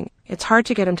rolling, it's hard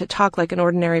to get him to talk like an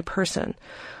ordinary person,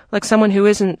 like someone who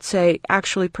isn't, say,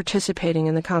 actually participating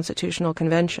in the Constitutional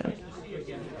Convention.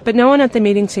 But no one at the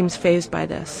meeting seems fazed by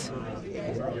this.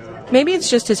 Maybe it's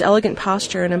just his elegant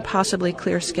posture and impossibly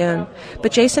clear skin,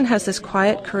 but Jason has this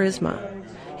quiet charisma.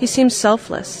 He seems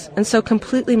selfless and so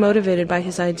completely motivated by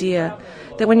his idea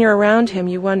that when you're around him,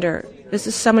 you wonder, is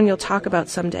this someone you'll talk about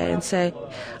someday and say,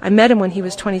 I met him when he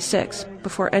was 26,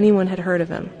 before anyone had heard of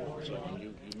him.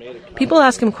 People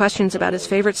ask him questions about his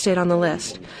favorite state on the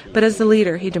list, but as the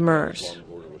leader, he demurs.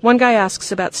 One guy asks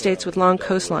about states with long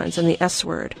coastlines and the S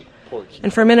word,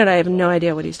 and for a minute I have no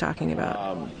idea what he's talking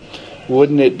about.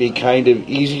 Wouldn't it be kind of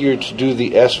easier to do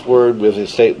the S word with a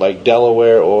state like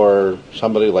Delaware or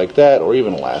somebody like that, or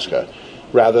even Alaska,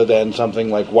 rather than something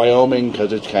like Wyoming,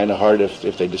 because it's kind of hard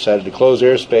if they decided to close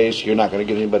airspace, you're not going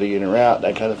to get anybody in or out,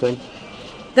 that kind of thing?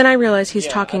 Then I realize he's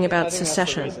talking about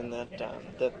secession.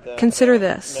 Consider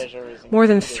this. More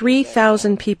than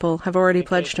 3,000 people have already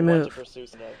pledged to move.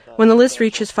 When the list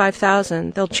reaches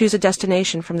 5,000, they'll choose a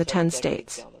destination from the 10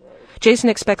 states. Jason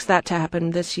expects that to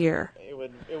happen this year.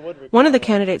 One of the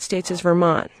candidate states is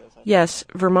Vermont. Yes,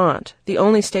 Vermont, the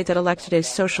only state that elected a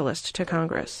socialist to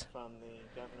Congress.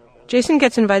 Jason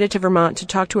gets invited to Vermont to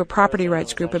talk to a property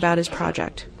rights group about his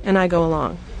project, and I go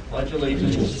along. Pledge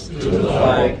allegiance to the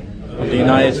flag of the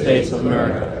United States of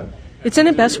America. It's in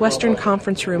a Best Western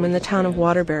conference room in the town of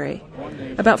Waterbury.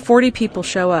 About 40 people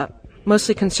show up,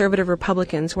 mostly conservative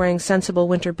Republicans wearing sensible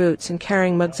winter boots and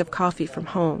carrying mugs of coffee from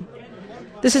home.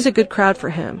 This is a good crowd for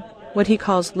him, what he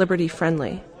calls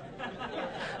liberty-friendly.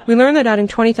 We learn that adding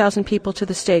 20,000 people to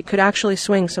the state could actually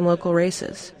swing some local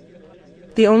races.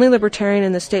 The only libertarian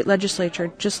in the state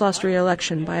legislature just lost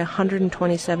re-election by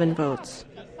 127 votes.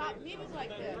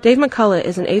 Dave McCullough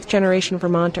is an 8th-generation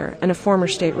Vermonter and a former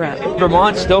state rep.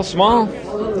 Vermont's still small.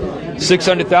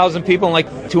 600,000 people and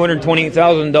like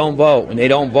 220,000 don't vote. When they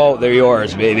don't vote, they're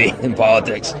yours, baby, in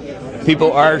politics.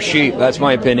 People are sheep, that's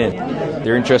my opinion.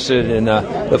 They're interested in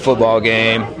the football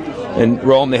game. In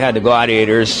Rome, they had the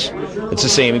gladiators. It's the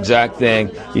same exact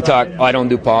thing. You talk, I don't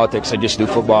do politics, I just do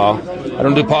football.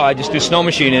 I just do snow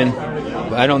machining.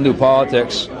 I don't do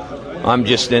politics. I'm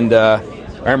just into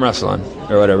arm wrestling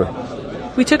or whatever.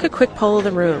 We took a quick poll of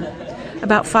the room.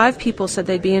 About 5 people said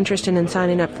they'd be interested in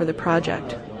signing up for the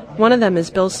project. One of them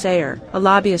is Bill Sayer, a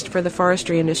lobbyist for the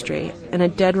forestry industry and a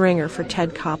dead ringer for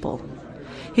Ted Koppel.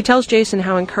 He tells Jason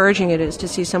how encouraging it is to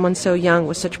see someone so young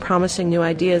with such promising new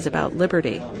ideas about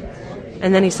liberty.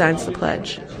 And then he signs the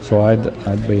pledge. So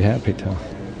I'd be happy to.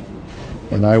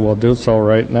 And I will do so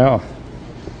right now.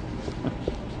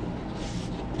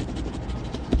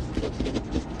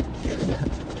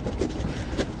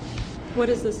 What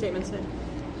does the statement say?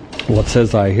 Well, it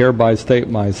says, I hereby state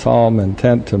my solemn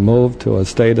intent to move to a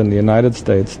state in the United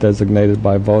States designated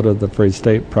by vote of the Free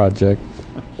State Project.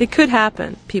 It could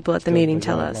happen, people at the meeting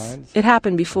tell us. It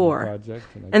happened before.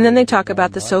 And then they talk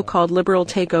about the so-called liberal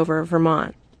takeover of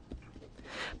Vermont.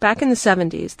 Back in the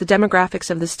 70s, the demographics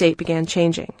of the state began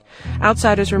changing.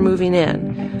 Outsiders were moving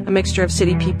in, a mixture of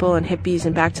city people and hippies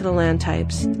and back-to-the-land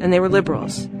types, and they were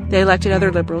liberals. They elected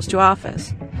other liberals to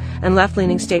office, and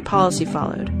left-leaning state policy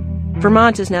followed.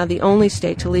 Vermont is now the only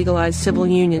state to legalize civil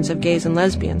unions of gays and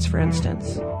lesbians, for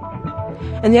instance.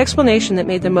 And the explanation that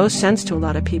made the most sense to a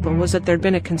lot of people was that there'd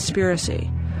been a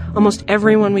conspiracy. Almost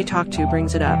everyone we talked to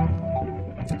brings it up.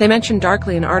 They mentioned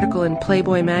darkly an article in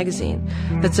Playboy magazine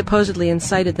that supposedly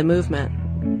incited the movement.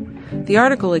 The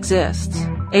article exists,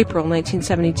 April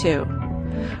 1972.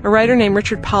 A writer named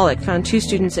Richard Pollack found 2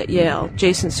 students at Yale,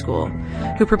 Jason's school,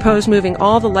 who proposed moving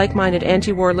all the like-minded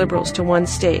anti-war liberals to one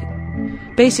state.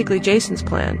 Basically Jason's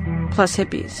plan, plus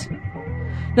hippies.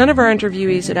 None of our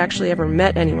interviewees had actually ever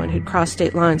met anyone who'd crossed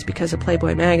state lines because of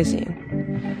Playboy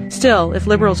magazine. Still, if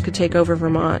liberals could take over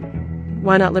Vermont,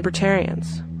 why not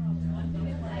libertarians?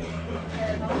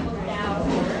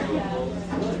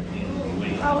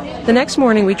 The next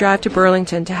morning, we drive to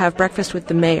Burlington to have breakfast with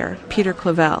the mayor, Peter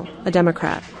Clavell, a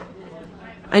Democrat.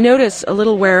 I notice, a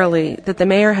little warily, that the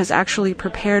mayor has actually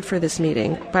prepared for this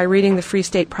meeting by reading the Free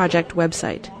State Project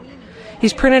website.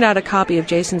 He's printed out a copy of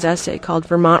Jason's essay called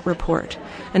Vermont Report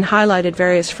and highlighted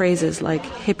various phrases like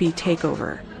hippie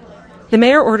takeover. The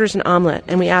mayor orders an omelet,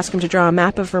 and we ask him to draw a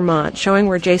map of Vermont showing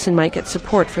where Jason might get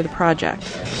support for the project.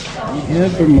 Yeah,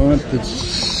 Vermont,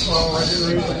 it's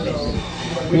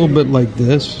a little bit like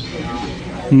this.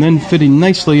 And then fitting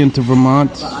nicely into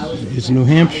Vermont is New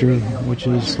Hampshire, which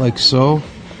is like so.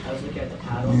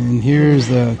 And here's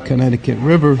the Connecticut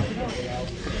River.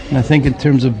 And I think in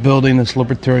terms of building this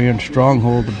libertarian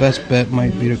stronghold, the best bet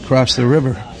might be to cross the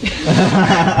river.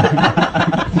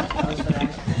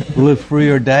 Live free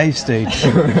or die state.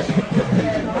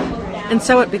 And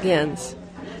so it begins.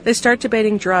 They start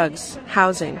debating drugs,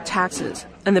 housing, taxes,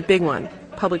 and the big one,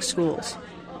 public schools.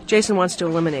 Jason wants to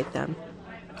eliminate them.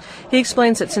 He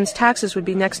explains that since taxes would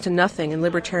be next to nothing in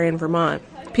libertarian Vermont,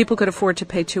 people could afford to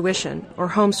pay tuition or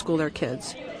homeschool their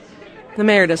kids. The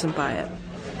mayor doesn't buy it.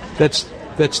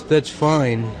 That's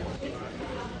fine.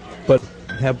 But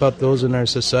how about those in our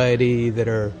society that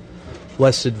are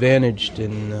less advantaged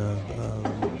in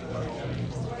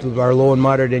our low and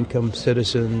moderate income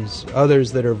citizens,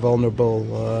 others that are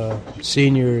vulnerable,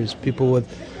 seniors, people with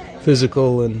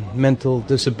physical and mental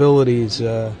disabilities?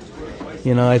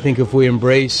 I think if we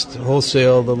embraced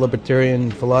wholesale the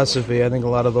libertarian philosophy, I think a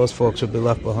lot of those folks would be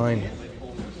left behind.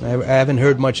 I haven't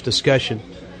heard much discussion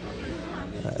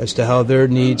as to how their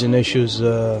needs and issues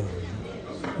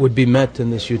would be met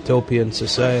in this utopian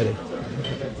society.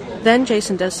 Then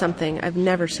Jason does something I've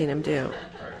never seen him do.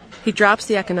 He drops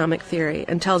the economic theory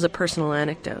and tells a personal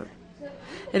anecdote.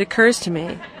 It occurs to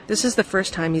me, this is the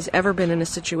first time he's ever been in a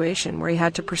situation where he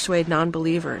had to persuade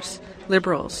non-believers,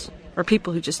 liberals, or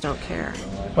people who just don't care.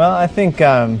 Well, I think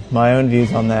my own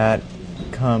views on that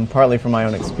come partly from my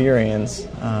own experience,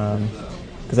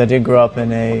 because I did grow up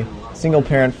in a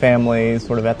single-parent family,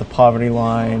 sort of at the poverty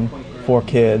line, 4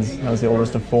 kids. I was the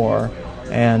oldest of 4,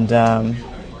 and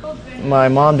my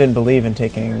mom didn't believe in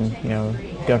taking,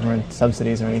 government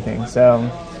subsidies or anything. So,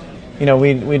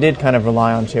 we did kind of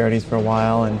rely on charities for a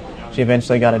while, and she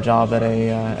eventually got a job at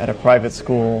a private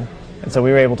school, and so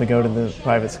we were able to go to the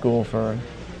private school for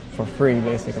free,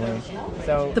 basically.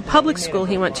 So the public school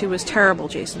he went to was terrible,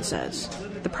 Jason says.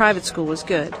 The private school was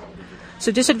good.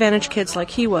 So disadvantaged kids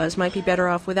like he was might be better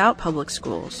off without public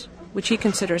schools, which he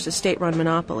considers a state-run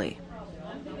monopoly.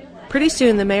 Pretty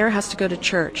soon the mayor has to go to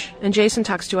church, and Jason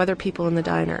talks to other people in the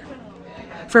diner.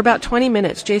 For about 20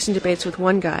 minutes, Jason debates with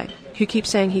one guy who keeps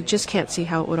saying he just can't see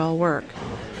how it would all work.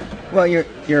 Well, you're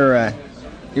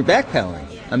backpedaling.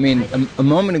 I mean, a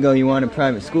moment ago you wanted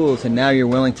private schools, and now you're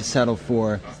willing to settle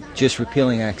for just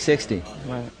repealing Act 60.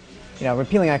 Right.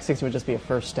 Repealing Act 60 would just be a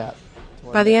first step.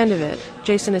 By the end of it,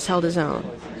 Jason has held his own,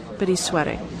 but he's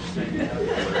sweating.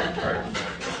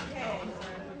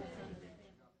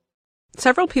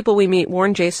 Several people we meet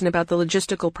warn Jason about the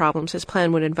logistical problems his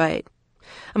plan would invite.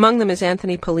 Among them is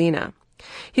Anthony Polina.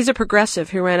 He's a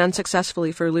progressive who ran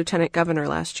unsuccessfully for lieutenant governor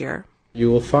last year. You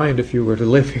will find, if you were to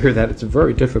live here, that it's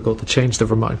very difficult to change the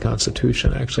Vermont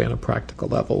Constitution, actually, on a practical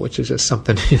level, which is just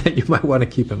something that you might want to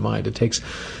keep in mind. It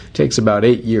takes about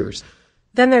 8 years.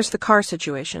 Then there's the car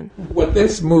situation. What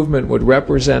this movement would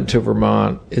represent to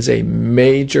Vermont is a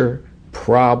major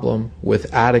problem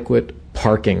with adequate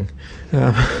parking.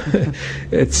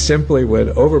 It simply would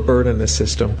overburden the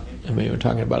system. I mean, we're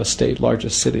talking about a state,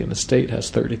 largest city in the state has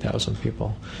 30,000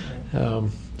 people.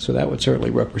 So that would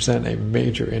certainly represent a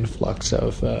major influx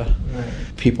of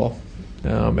people.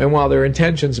 And while their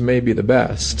intentions may be the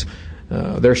best,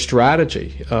 their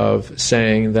strategy of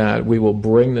saying that we will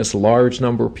bring this large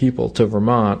number of people to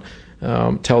Vermont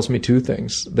tells me 2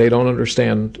 things. They don't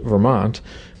understand Vermont,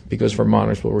 because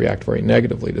Vermonters will react very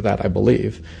negatively to that, I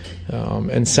believe.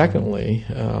 And secondly,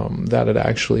 that it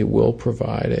actually will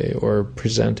provide or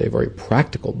present a very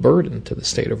practical burden to the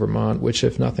state of Vermont, which,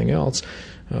 if nothing else,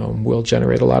 will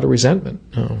generate a lot of resentment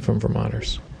from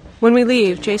Vermonters. When we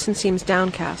leave, Jason seems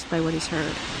downcast by what he's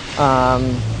heard.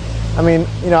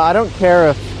 I don't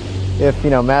care if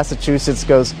Massachusetts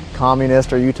goes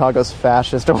communist or Utah goes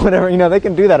fascist or whatever. They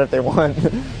can do that if they want,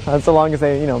 so long as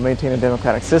they, maintain a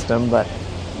democratic system. But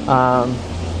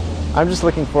I'm just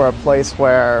looking for a place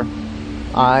where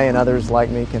I and others like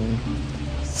me can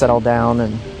settle down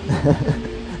and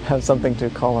have something to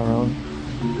call our own.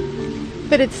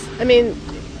 But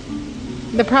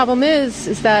the problem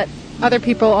is that other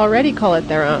people already call it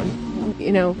their own.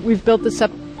 We've built this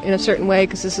up in a certain way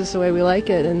because this is the way we like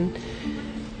it, and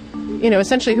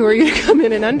essentially, who are you to come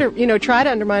in and try to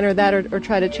undermine that or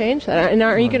try to change that? And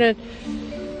are you going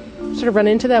to sort of run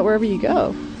into that wherever you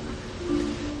go?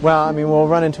 Well, we'll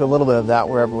run into a little bit of that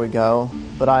wherever we go,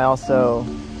 but I also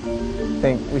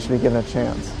think we should be given a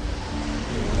chance.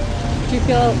 Do you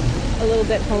feel a little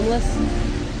bit homeless?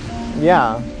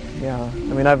 Yeah.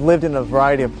 I've lived in a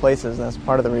variety of places, and that's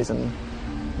part of the reason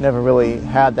I never really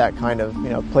had that kind of,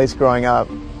 place growing up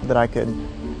that I could,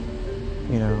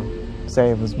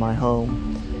 say it was my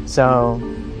home. So,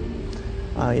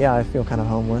 I feel kind of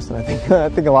homeless, and I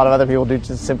think a lot of other people do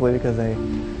just simply because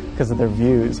of their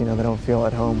views. They don't feel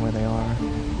at home where they are.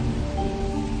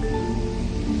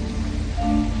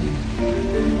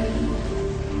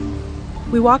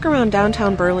 We walk around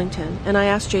downtown Burlington, and I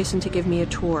ask Jason to give me a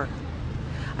tour.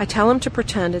 I tell him to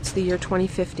pretend it's the year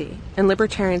 2050, and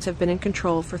libertarians have been in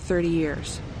control for 30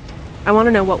 years. I want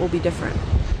to know what will be different.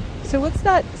 So what's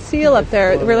that seal up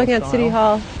there? We're looking at City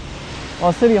Hall.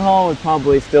 Well, City Hall would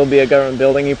probably still be a government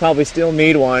building. You probably still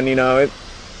need one, It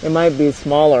might be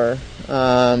smaller.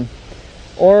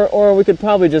 Or we could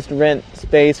probably just rent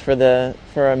space for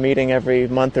a meeting every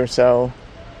month or so,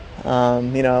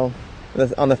 on the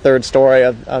 3rd story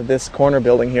of this corner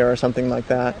building here or something like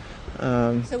that.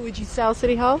 So would you sell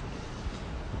City Hall?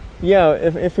 Yeah,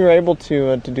 if we were able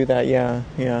to do that, yeah.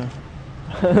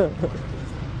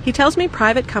 He tells me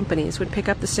private companies would pick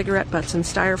up the cigarette butts and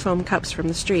styrofoam cups from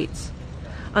the streets.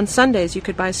 On Sundays, you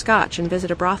could buy scotch and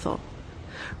visit a brothel.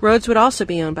 Roads would also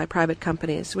be owned by private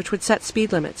companies, which would set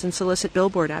speed limits and solicit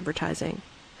billboard advertising.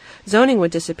 Zoning would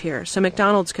disappear, so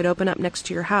McDonald's could open up next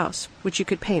to your house, which you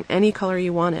could paint any color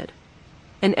you wanted.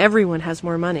 And everyone has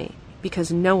more money,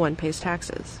 because no one pays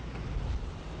taxes.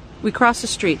 We cross the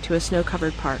street to a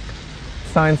snow-covered park.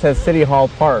 Sign says City Hall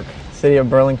Park, City of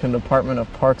Burlington Department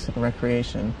of Parks and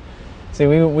Recreation. See,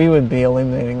 we would be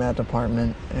eliminating that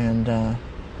department and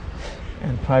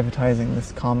privatizing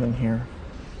this common here.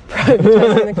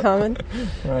 Privatizing the common?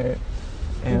 Right.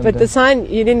 And, but the sign,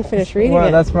 you didn't finish reading well,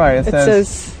 it. That's right. It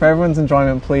says, for everyone's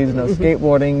enjoyment, please, no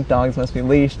skateboarding, dogs must be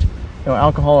leashed, no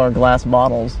alcohol or glass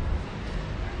bottles.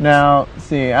 Now,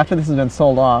 see, after this has been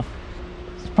sold off,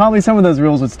 probably some of those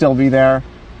rules would still be there.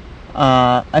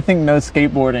 I think no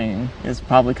skateboarding is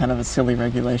probably kind of a silly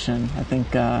regulation. I think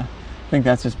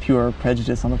that's just pure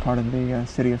prejudice on the part of the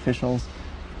city officials.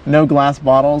 No glass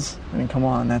bottles. I mean, come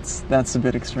on, that's a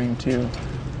bit extreme too.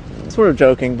 Sort of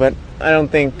joking, but I don't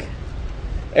think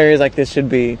areas like this should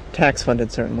be tax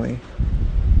funded. Certainly,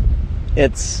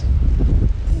 it's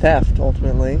theft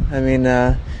ultimately. I mean,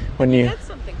 when you get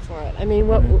something for it. I mean,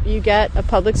 what you get a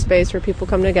public space where people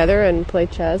come together and play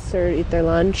chess or eat their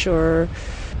lunch, or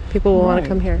people will want to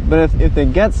come here. But if they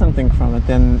get something from it,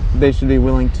 then they should be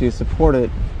willing to support it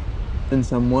in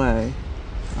some way,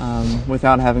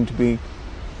 without having to be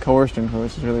coerced into it,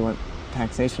 which is really what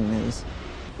taxation is.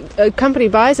 A company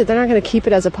buys it, they're not going to keep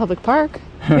it as a public park.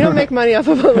 You don't make money off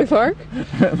a public park.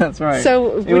 That's right.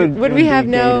 So would we have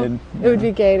no... Gated. It would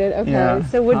be gated, okay. Yeah.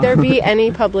 So would there be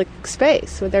any public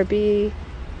space? Would there be,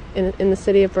 in the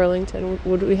city of Burlington,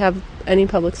 would we have any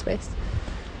public space?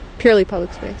 Purely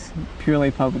public space? Purely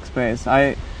public space.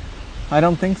 I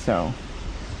don't think so.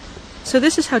 So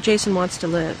this is how Jason wants to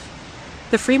live.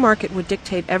 The free market would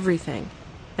dictate everything.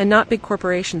 And not big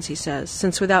corporations, he says,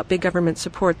 since without big government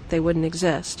support they wouldn't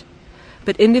exist.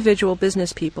 But individual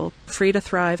business people, free to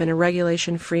thrive in a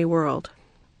regulation-free world.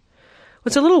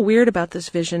 What's a little weird about this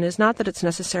vision is not that it's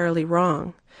necessarily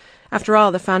wrong. After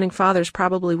all, the Founding Fathers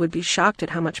probably would be shocked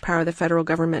at how much power the federal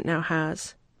government now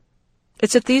has.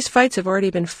 It's that these fights have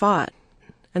already been fought,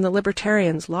 and the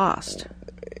libertarians lost.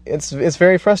 It's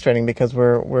very frustrating because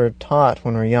we're taught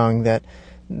when we're young that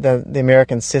the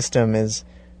American system is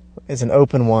an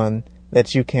open one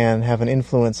that you can have an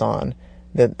influence on,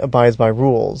 that abides by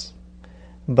rules.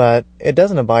 But it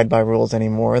doesn't abide by rules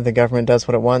anymore. The government does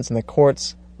what it wants, and the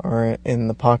courts are in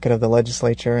the pocket of the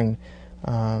legislature,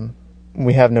 and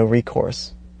we have no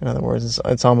recourse. In other words,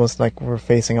 it's almost like we're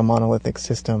facing a monolithic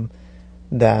system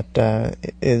that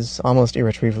is almost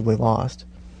irretrievably lost.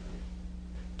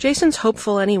 Jason's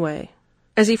hopeful anyway.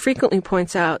 As he frequently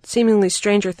points out, seemingly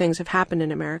stranger things have happened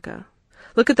in America.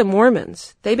 Look at the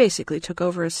Mormons. They basically took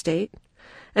over a state.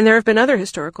 And there have been other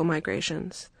historical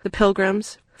migrations. The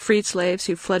Pilgrims, freed slaves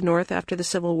who fled north after the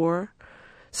Civil War.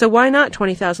 So why not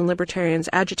 20,000 libertarians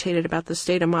agitated about the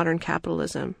state of modern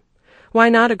capitalism? Why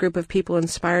not a group of people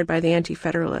inspired by the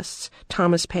Anti-Federalists,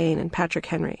 Thomas Paine and Patrick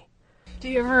Henry? Do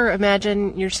you ever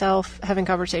imagine yourself having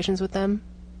conversations with them?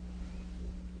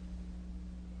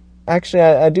 Actually,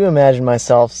 I do imagine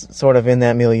myself sort of in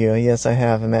that milieu. Yes, I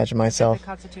have imagined myself. At the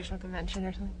Constitutional Convention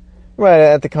or something? Right,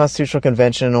 at the Constitutional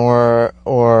Convention or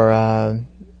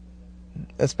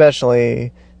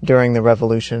especially during the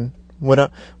Revolution. Would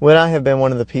I have been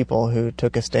one of the people who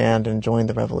took a stand and joined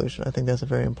the Revolution? I think that's a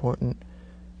very important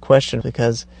question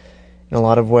because in a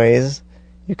lot of ways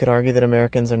you could argue that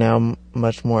Americans are now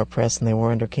much more oppressed than they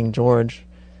were under King George.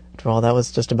 After all, that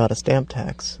was just about a stamp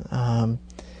tax.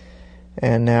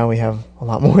 And now we have a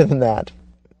lot more than that.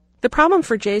 The problem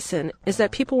for Jason is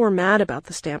that people were mad about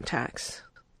the stamp tax.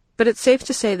 But it's safe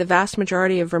to say the vast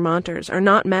majority of Vermonters are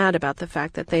not mad about the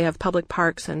fact that they have public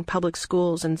parks and public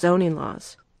schools and zoning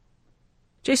laws.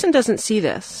 Jason doesn't see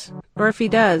this, or if he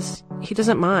does, he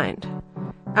doesn't mind.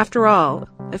 After all,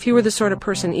 if he were the sort of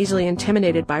person easily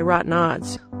intimidated by rotten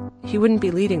odds, he wouldn't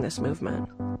be leading this movement.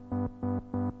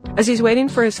 As he's waiting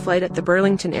for his flight at the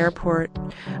Burlington airport,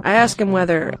 I ask him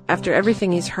whether, after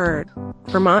everything he's heard,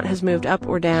 Vermont has moved up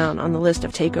or down on the list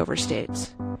of takeover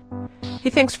states. He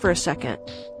thinks for a second,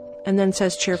 and then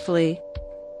says cheerfully,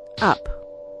 up.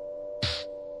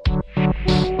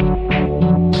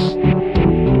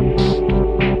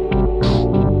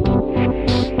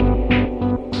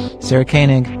 Sarah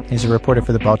Koenig is a reporter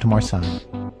for the Baltimore Sun.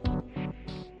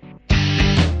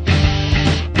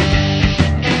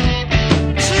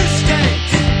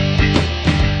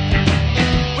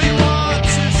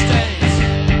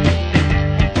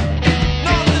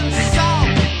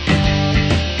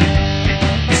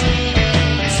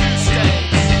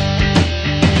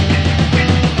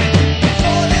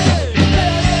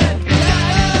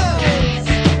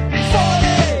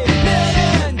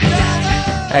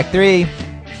 Act 3,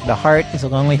 the heart is a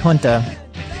lonely junta.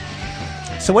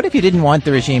 So what if you didn't want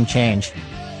the regime change?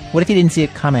 What if you didn't see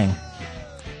it coming?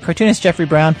 Cartoonist Jeffrey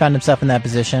Brown found himself in that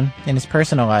position in his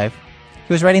personal life.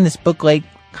 He was writing this book late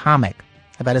comic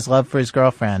about his love for his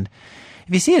girlfriend.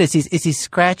 If you see it, it's these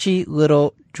scratchy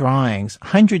little drawings,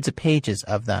 hundreds of pages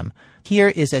of them. Here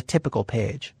is a typical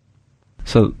page.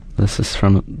 So this is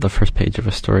from the first page of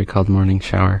a story called Morning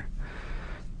Shower.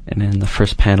 And in the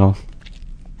first panel,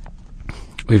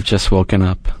 we've just woken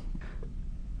up.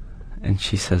 And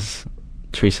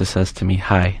Teresa says to me,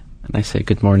 "Hi." And I say,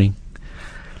 "Good morning."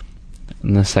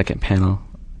 In the second panel,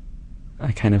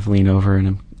 I kind of lean over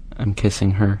and I'm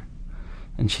kissing her.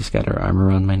 And she's got her arm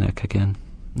around my neck again.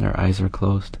 And her eyes are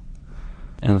closed.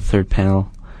 And the third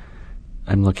panel,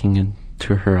 I'm looking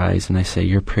into her eyes and I say,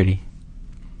 "You're pretty."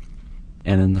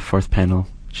 And in the fourth panel,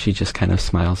 she just kind of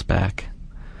smiles back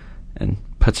and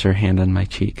puts her hand on my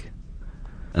cheek.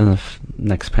 And the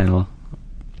next panel,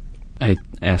 I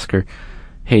ask her,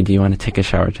 "Hey, do you want to take a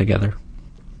shower together?"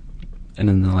 And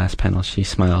in the last panel, she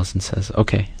smiles and says,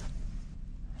 "Okay."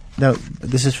 Now,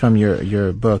 this is from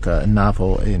your book, a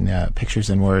novel in pictures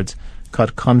and words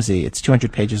called Clumsy. It's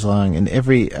 200 pages long, and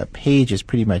every page is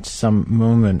pretty much some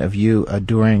moment of you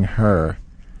adoring her.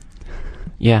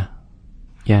 Yeah.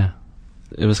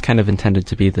 It was kind of intended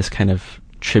to be this kind of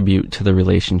tribute to the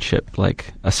relationship,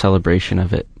 like a celebration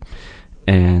of it.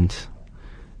 And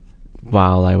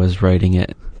while I was writing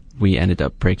it, we ended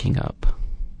up breaking up.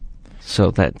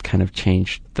 So that kind of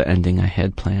changed the ending I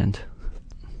had planned.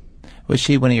 Was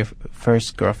she one of your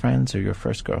first girlfriends or your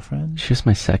first girlfriend? She was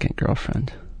my second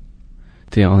girlfriend.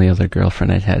 The only other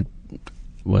girlfriend I'd had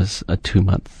was a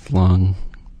 2-month-long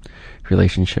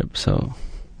relationship, so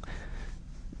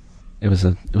it was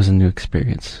a new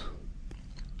experience.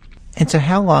 And so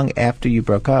how long after you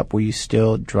broke up were you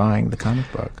still drawing the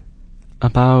comic book?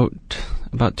 About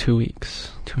 2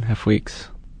 weeks, 2.5 weeks.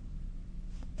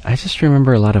 I just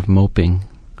remember a lot of moping.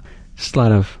 Just a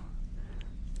lot of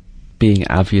being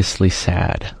obviously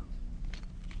sad.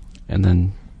 And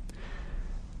then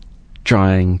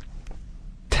drawing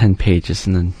 10 pages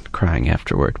and then crying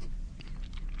afterward.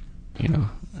 You know,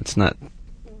 it's not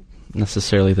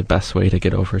necessarily the best way to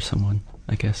get over someone,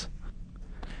 I guess.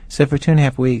 So for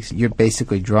 2.5 weeks, you're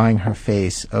basically drawing her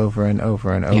face over and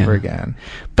over and over again.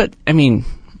 But, I mean,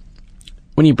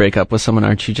 when you break up with someone,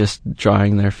 aren't you just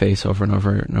drawing their face over and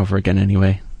over and over again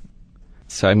anyway?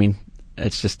 So, I mean,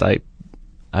 it's just I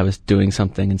was doing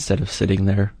something instead of sitting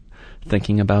there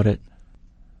thinking about it.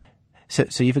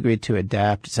 So you've agreed to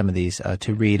adapt some of these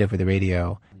to read over the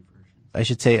radio. I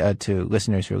should say to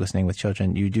listeners who are listening with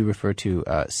children, you do refer to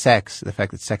sex, the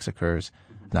fact that sex occurs,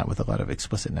 not with a lot of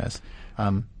explicitness.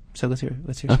 So let's hear.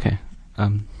 Okay.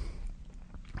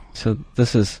 So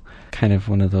this is kind of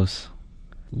one of those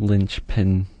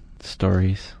linchpin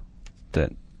stories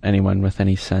that anyone with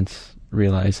any sense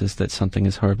realizes that something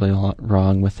is horribly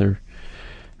wrong with their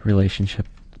relationship.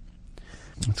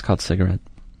 It's called Cigarette.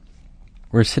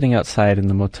 We're sitting outside in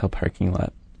the motel parking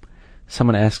lot.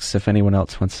 Someone asks if anyone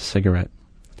else wants a cigarette.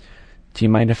 "Do you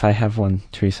mind if I have one?"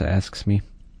 Teresa asks me.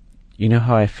 "You know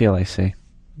how I feel," I say.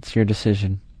 "It's your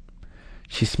decision."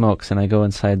 She smokes, and I go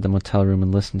inside the motel room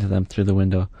and listen to them through the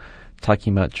window,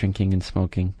 talking about drinking and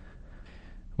smoking.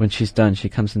 When she's done, she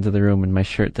comes into the room, and my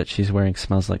shirt that she's wearing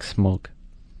smells like smoke.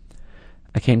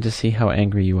 "I came to see how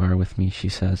angry you are with me," she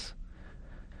says.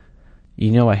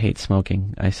 "You know I hate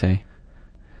smoking," I say.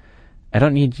 "I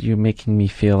don't need you making me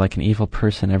feel like an evil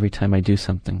person every time I do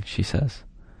something," she says.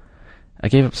 "I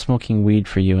gave up smoking weed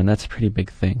for you, and that's a pretty big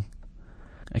thing.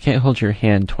 I can't hold your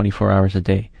hand 24 hours a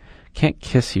day. Can't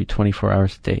kiss you 24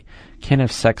 hours a day. Can't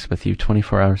have sex with you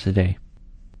 24 hours a day."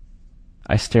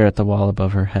 I stare at the wall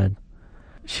above her head.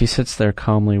 She sits there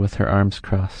calmly with her arms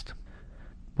crossed,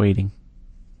 waiting.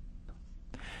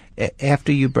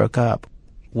 After you broke up,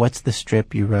 what's the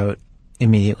strip you wrote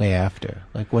immediately after?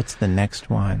 Like, what's the next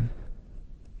one?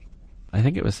 I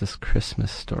think it was this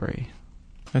Christmas story.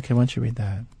 Okay, why don't you read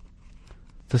that?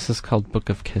 This is called Book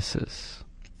of Kisses.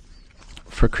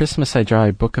 For Christmas, I draw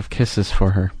a book of kisses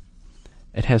for her.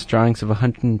 It has drawings of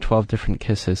 112 different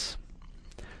kisses.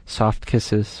 Soft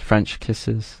kisses, French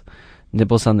kisses,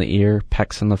 nibbles on the ear,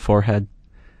 pecks on the forehead.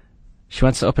 She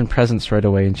wants to open presents right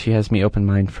away, and she has me open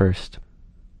mine first.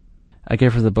 I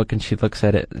give her the book, and she looks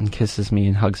at it and kisses me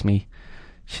and hugs me.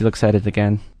 She looks at it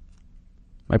again.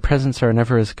 "My presents are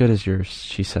never as good as yours,"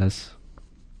 she says.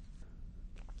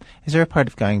 Is there a part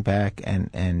of going back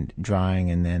and drawing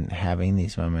and then having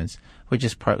these moments, which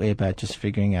is partly about just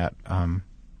figuring out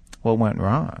what went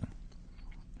wrong?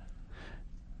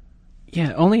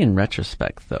 Yeah, only in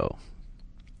retrospect, though.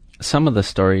 Some of the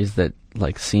stories that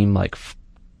seem like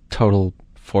total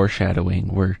foreshadowing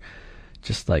were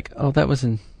just like, oh, that was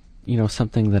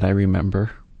something that I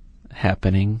remember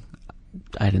happening.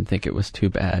 I didn't think it was too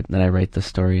bad. Then I write the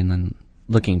story, and then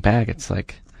looking back, it's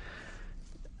like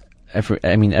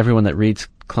everyone that reads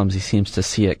Clumsy seems to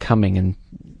see it coming, and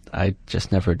I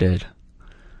just never did.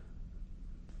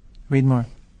 Read more.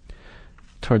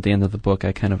 Toward the end of the book,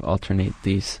 I kind of alternate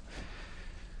these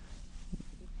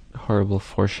horrible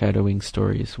foreshadowing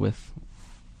stories with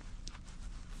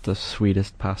the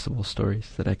sweetest possible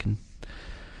stories that I can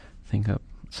think of.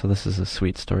 So this is a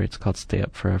sweet story. It's called Stay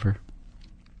Up Forever.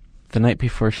 The night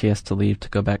before she has to leave to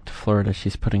go back to Florida,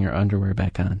 she's putting her underwear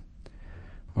back on.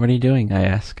 What are you doing? I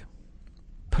ask.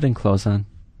 Putting clothes on.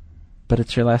 But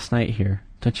it's your last night here.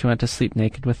 Don't you want to sleep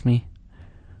naked with me?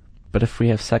 But if we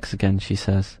have sex again, she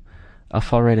says, I'll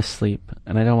fall right asleep,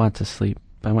 and I don't want to sleep.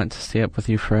 I want to stay up with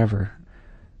you forever.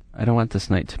 I don't want this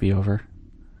night to be over.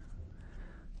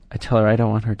 I tell her I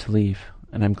don't want her to leave,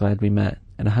 and I'm glad we met,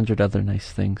 and 100 other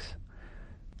nice things.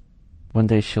 One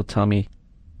day she'll tell me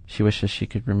she wishes she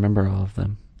could remember all of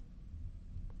them.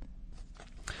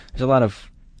 There's a lot of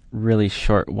really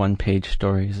short one-page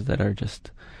stories that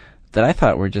I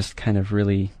thought were just kind of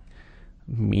really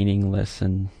meaningless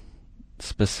and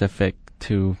specific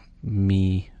to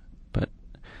me, but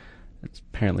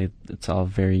apparently it's all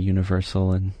very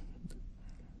universal and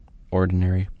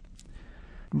ordinary.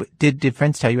 Did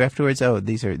friends tell you afterwards, oh,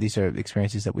 these are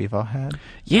experiences that we've all had?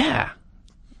 Yeah,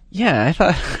 I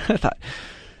thought,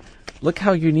 look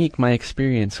how unique my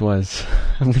experience was.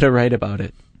 I'm going to write about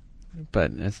it.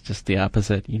 But it's just the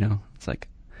opposite, It's like,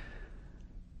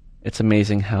 it's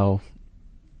amazing how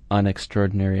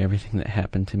unextraordinary everything that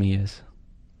happened to me is.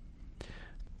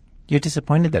 You're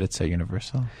disappointed that it's so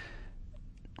universal?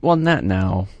 Well, not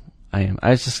now. I am.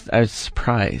 I was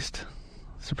surprised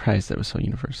that it was so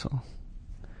universal.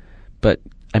 But,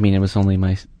 it was only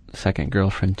my second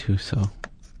girlfriend, too, so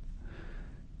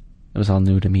it was all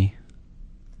new to me.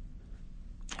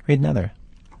 Read another.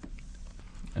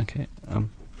 Okay,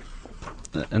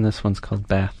 and this one's called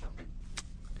Bath.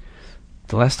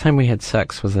 The last time we had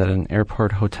sex was at an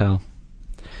airport hotel.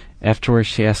 Afterwards,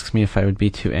 she asks me if I would be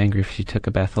too angry if she took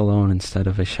a bath alone instead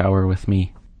of a shower with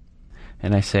me.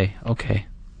 And I say, okay.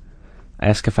 I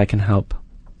ask if I can help.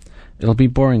 It'll be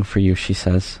boring for you, she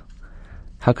says.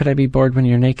 How could I be bored when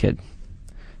you're naked?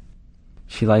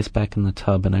 She lies back in the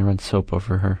tub and I run soap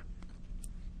over her.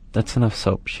 That's enough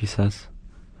soap, she says.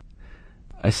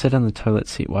 I sit on the toilet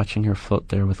seat watching her float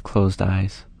there with closed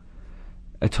eyes.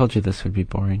 I told you this would be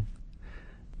boring.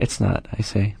 It's not, I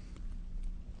say.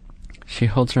 She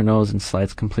holds her nose and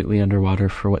slides completely underwater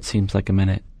for what seems like a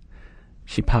minute.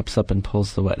 She pops up and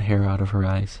pulls the wet hair out of her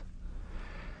eyes.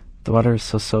 The water is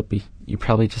so soapy, you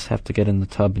probably just have to get in the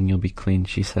tub and you'll be clean,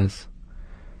 she says.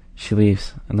 She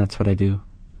leaves, and that's what I do.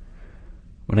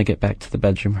 When I get back to the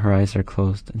bedroom, her eyes are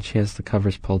closed, and she has the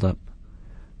covers pulled up.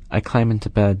 I climb into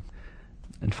bed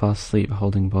and fall asleep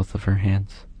holding both of her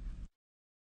hands.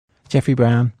 Jeffrey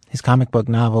Brown, his comic book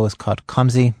novel is called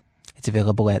Clumsy. It's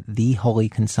available at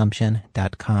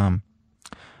theholyconsumption.com.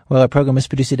 Well, our program was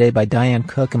produced today by Diane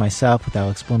Cook and myself with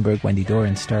Alex Bloomberg, Wendy Dorr,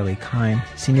 and Starley Kine.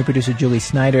 Senior producer Julie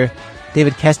Snyder.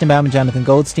 David Kestenbaum and Jonathan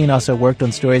Goldstein also worked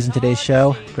on stories in today's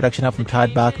show. Production help from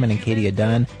Todd Bachman and Katie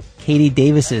Adun. Katie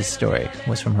Davis's story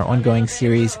was from her ongoing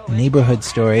series Neighborhood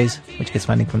Stories, which gets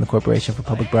funding from the Corporation for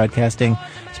Public Broadcasting.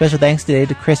 Special thanks today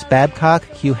to Chris Babcock,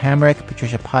 Hugh Hamrick,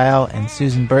 Patricia Pyle, and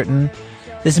Susan Burton.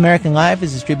 This American Life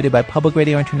is distributed by Public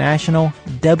Radio International.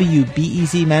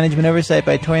 WBEZ management oversight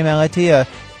by Tori Malatia,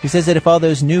 who says that if all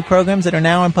those new programs that are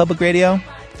now on public radio,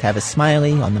 Tavis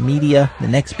Smiley, On the Media, The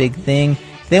Next Big Thing,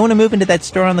 if they want to move into that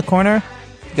store on the corner,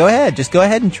 go ahead. Just go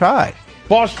ahead and try.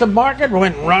 Boston Market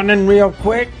went running real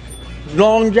quick.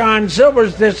 Long John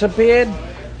Silver's disappeared.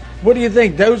 What do you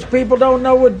think? Those people don't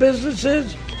know what business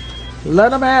is? Let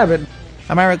them have it.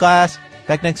 I'm Ira Glass.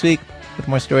 Back next week with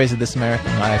more stories of This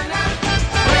American Life.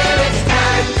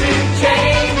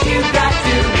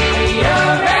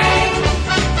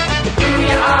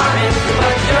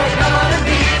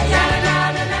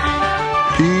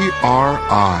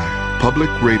 PRI, Public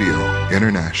Radio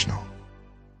International.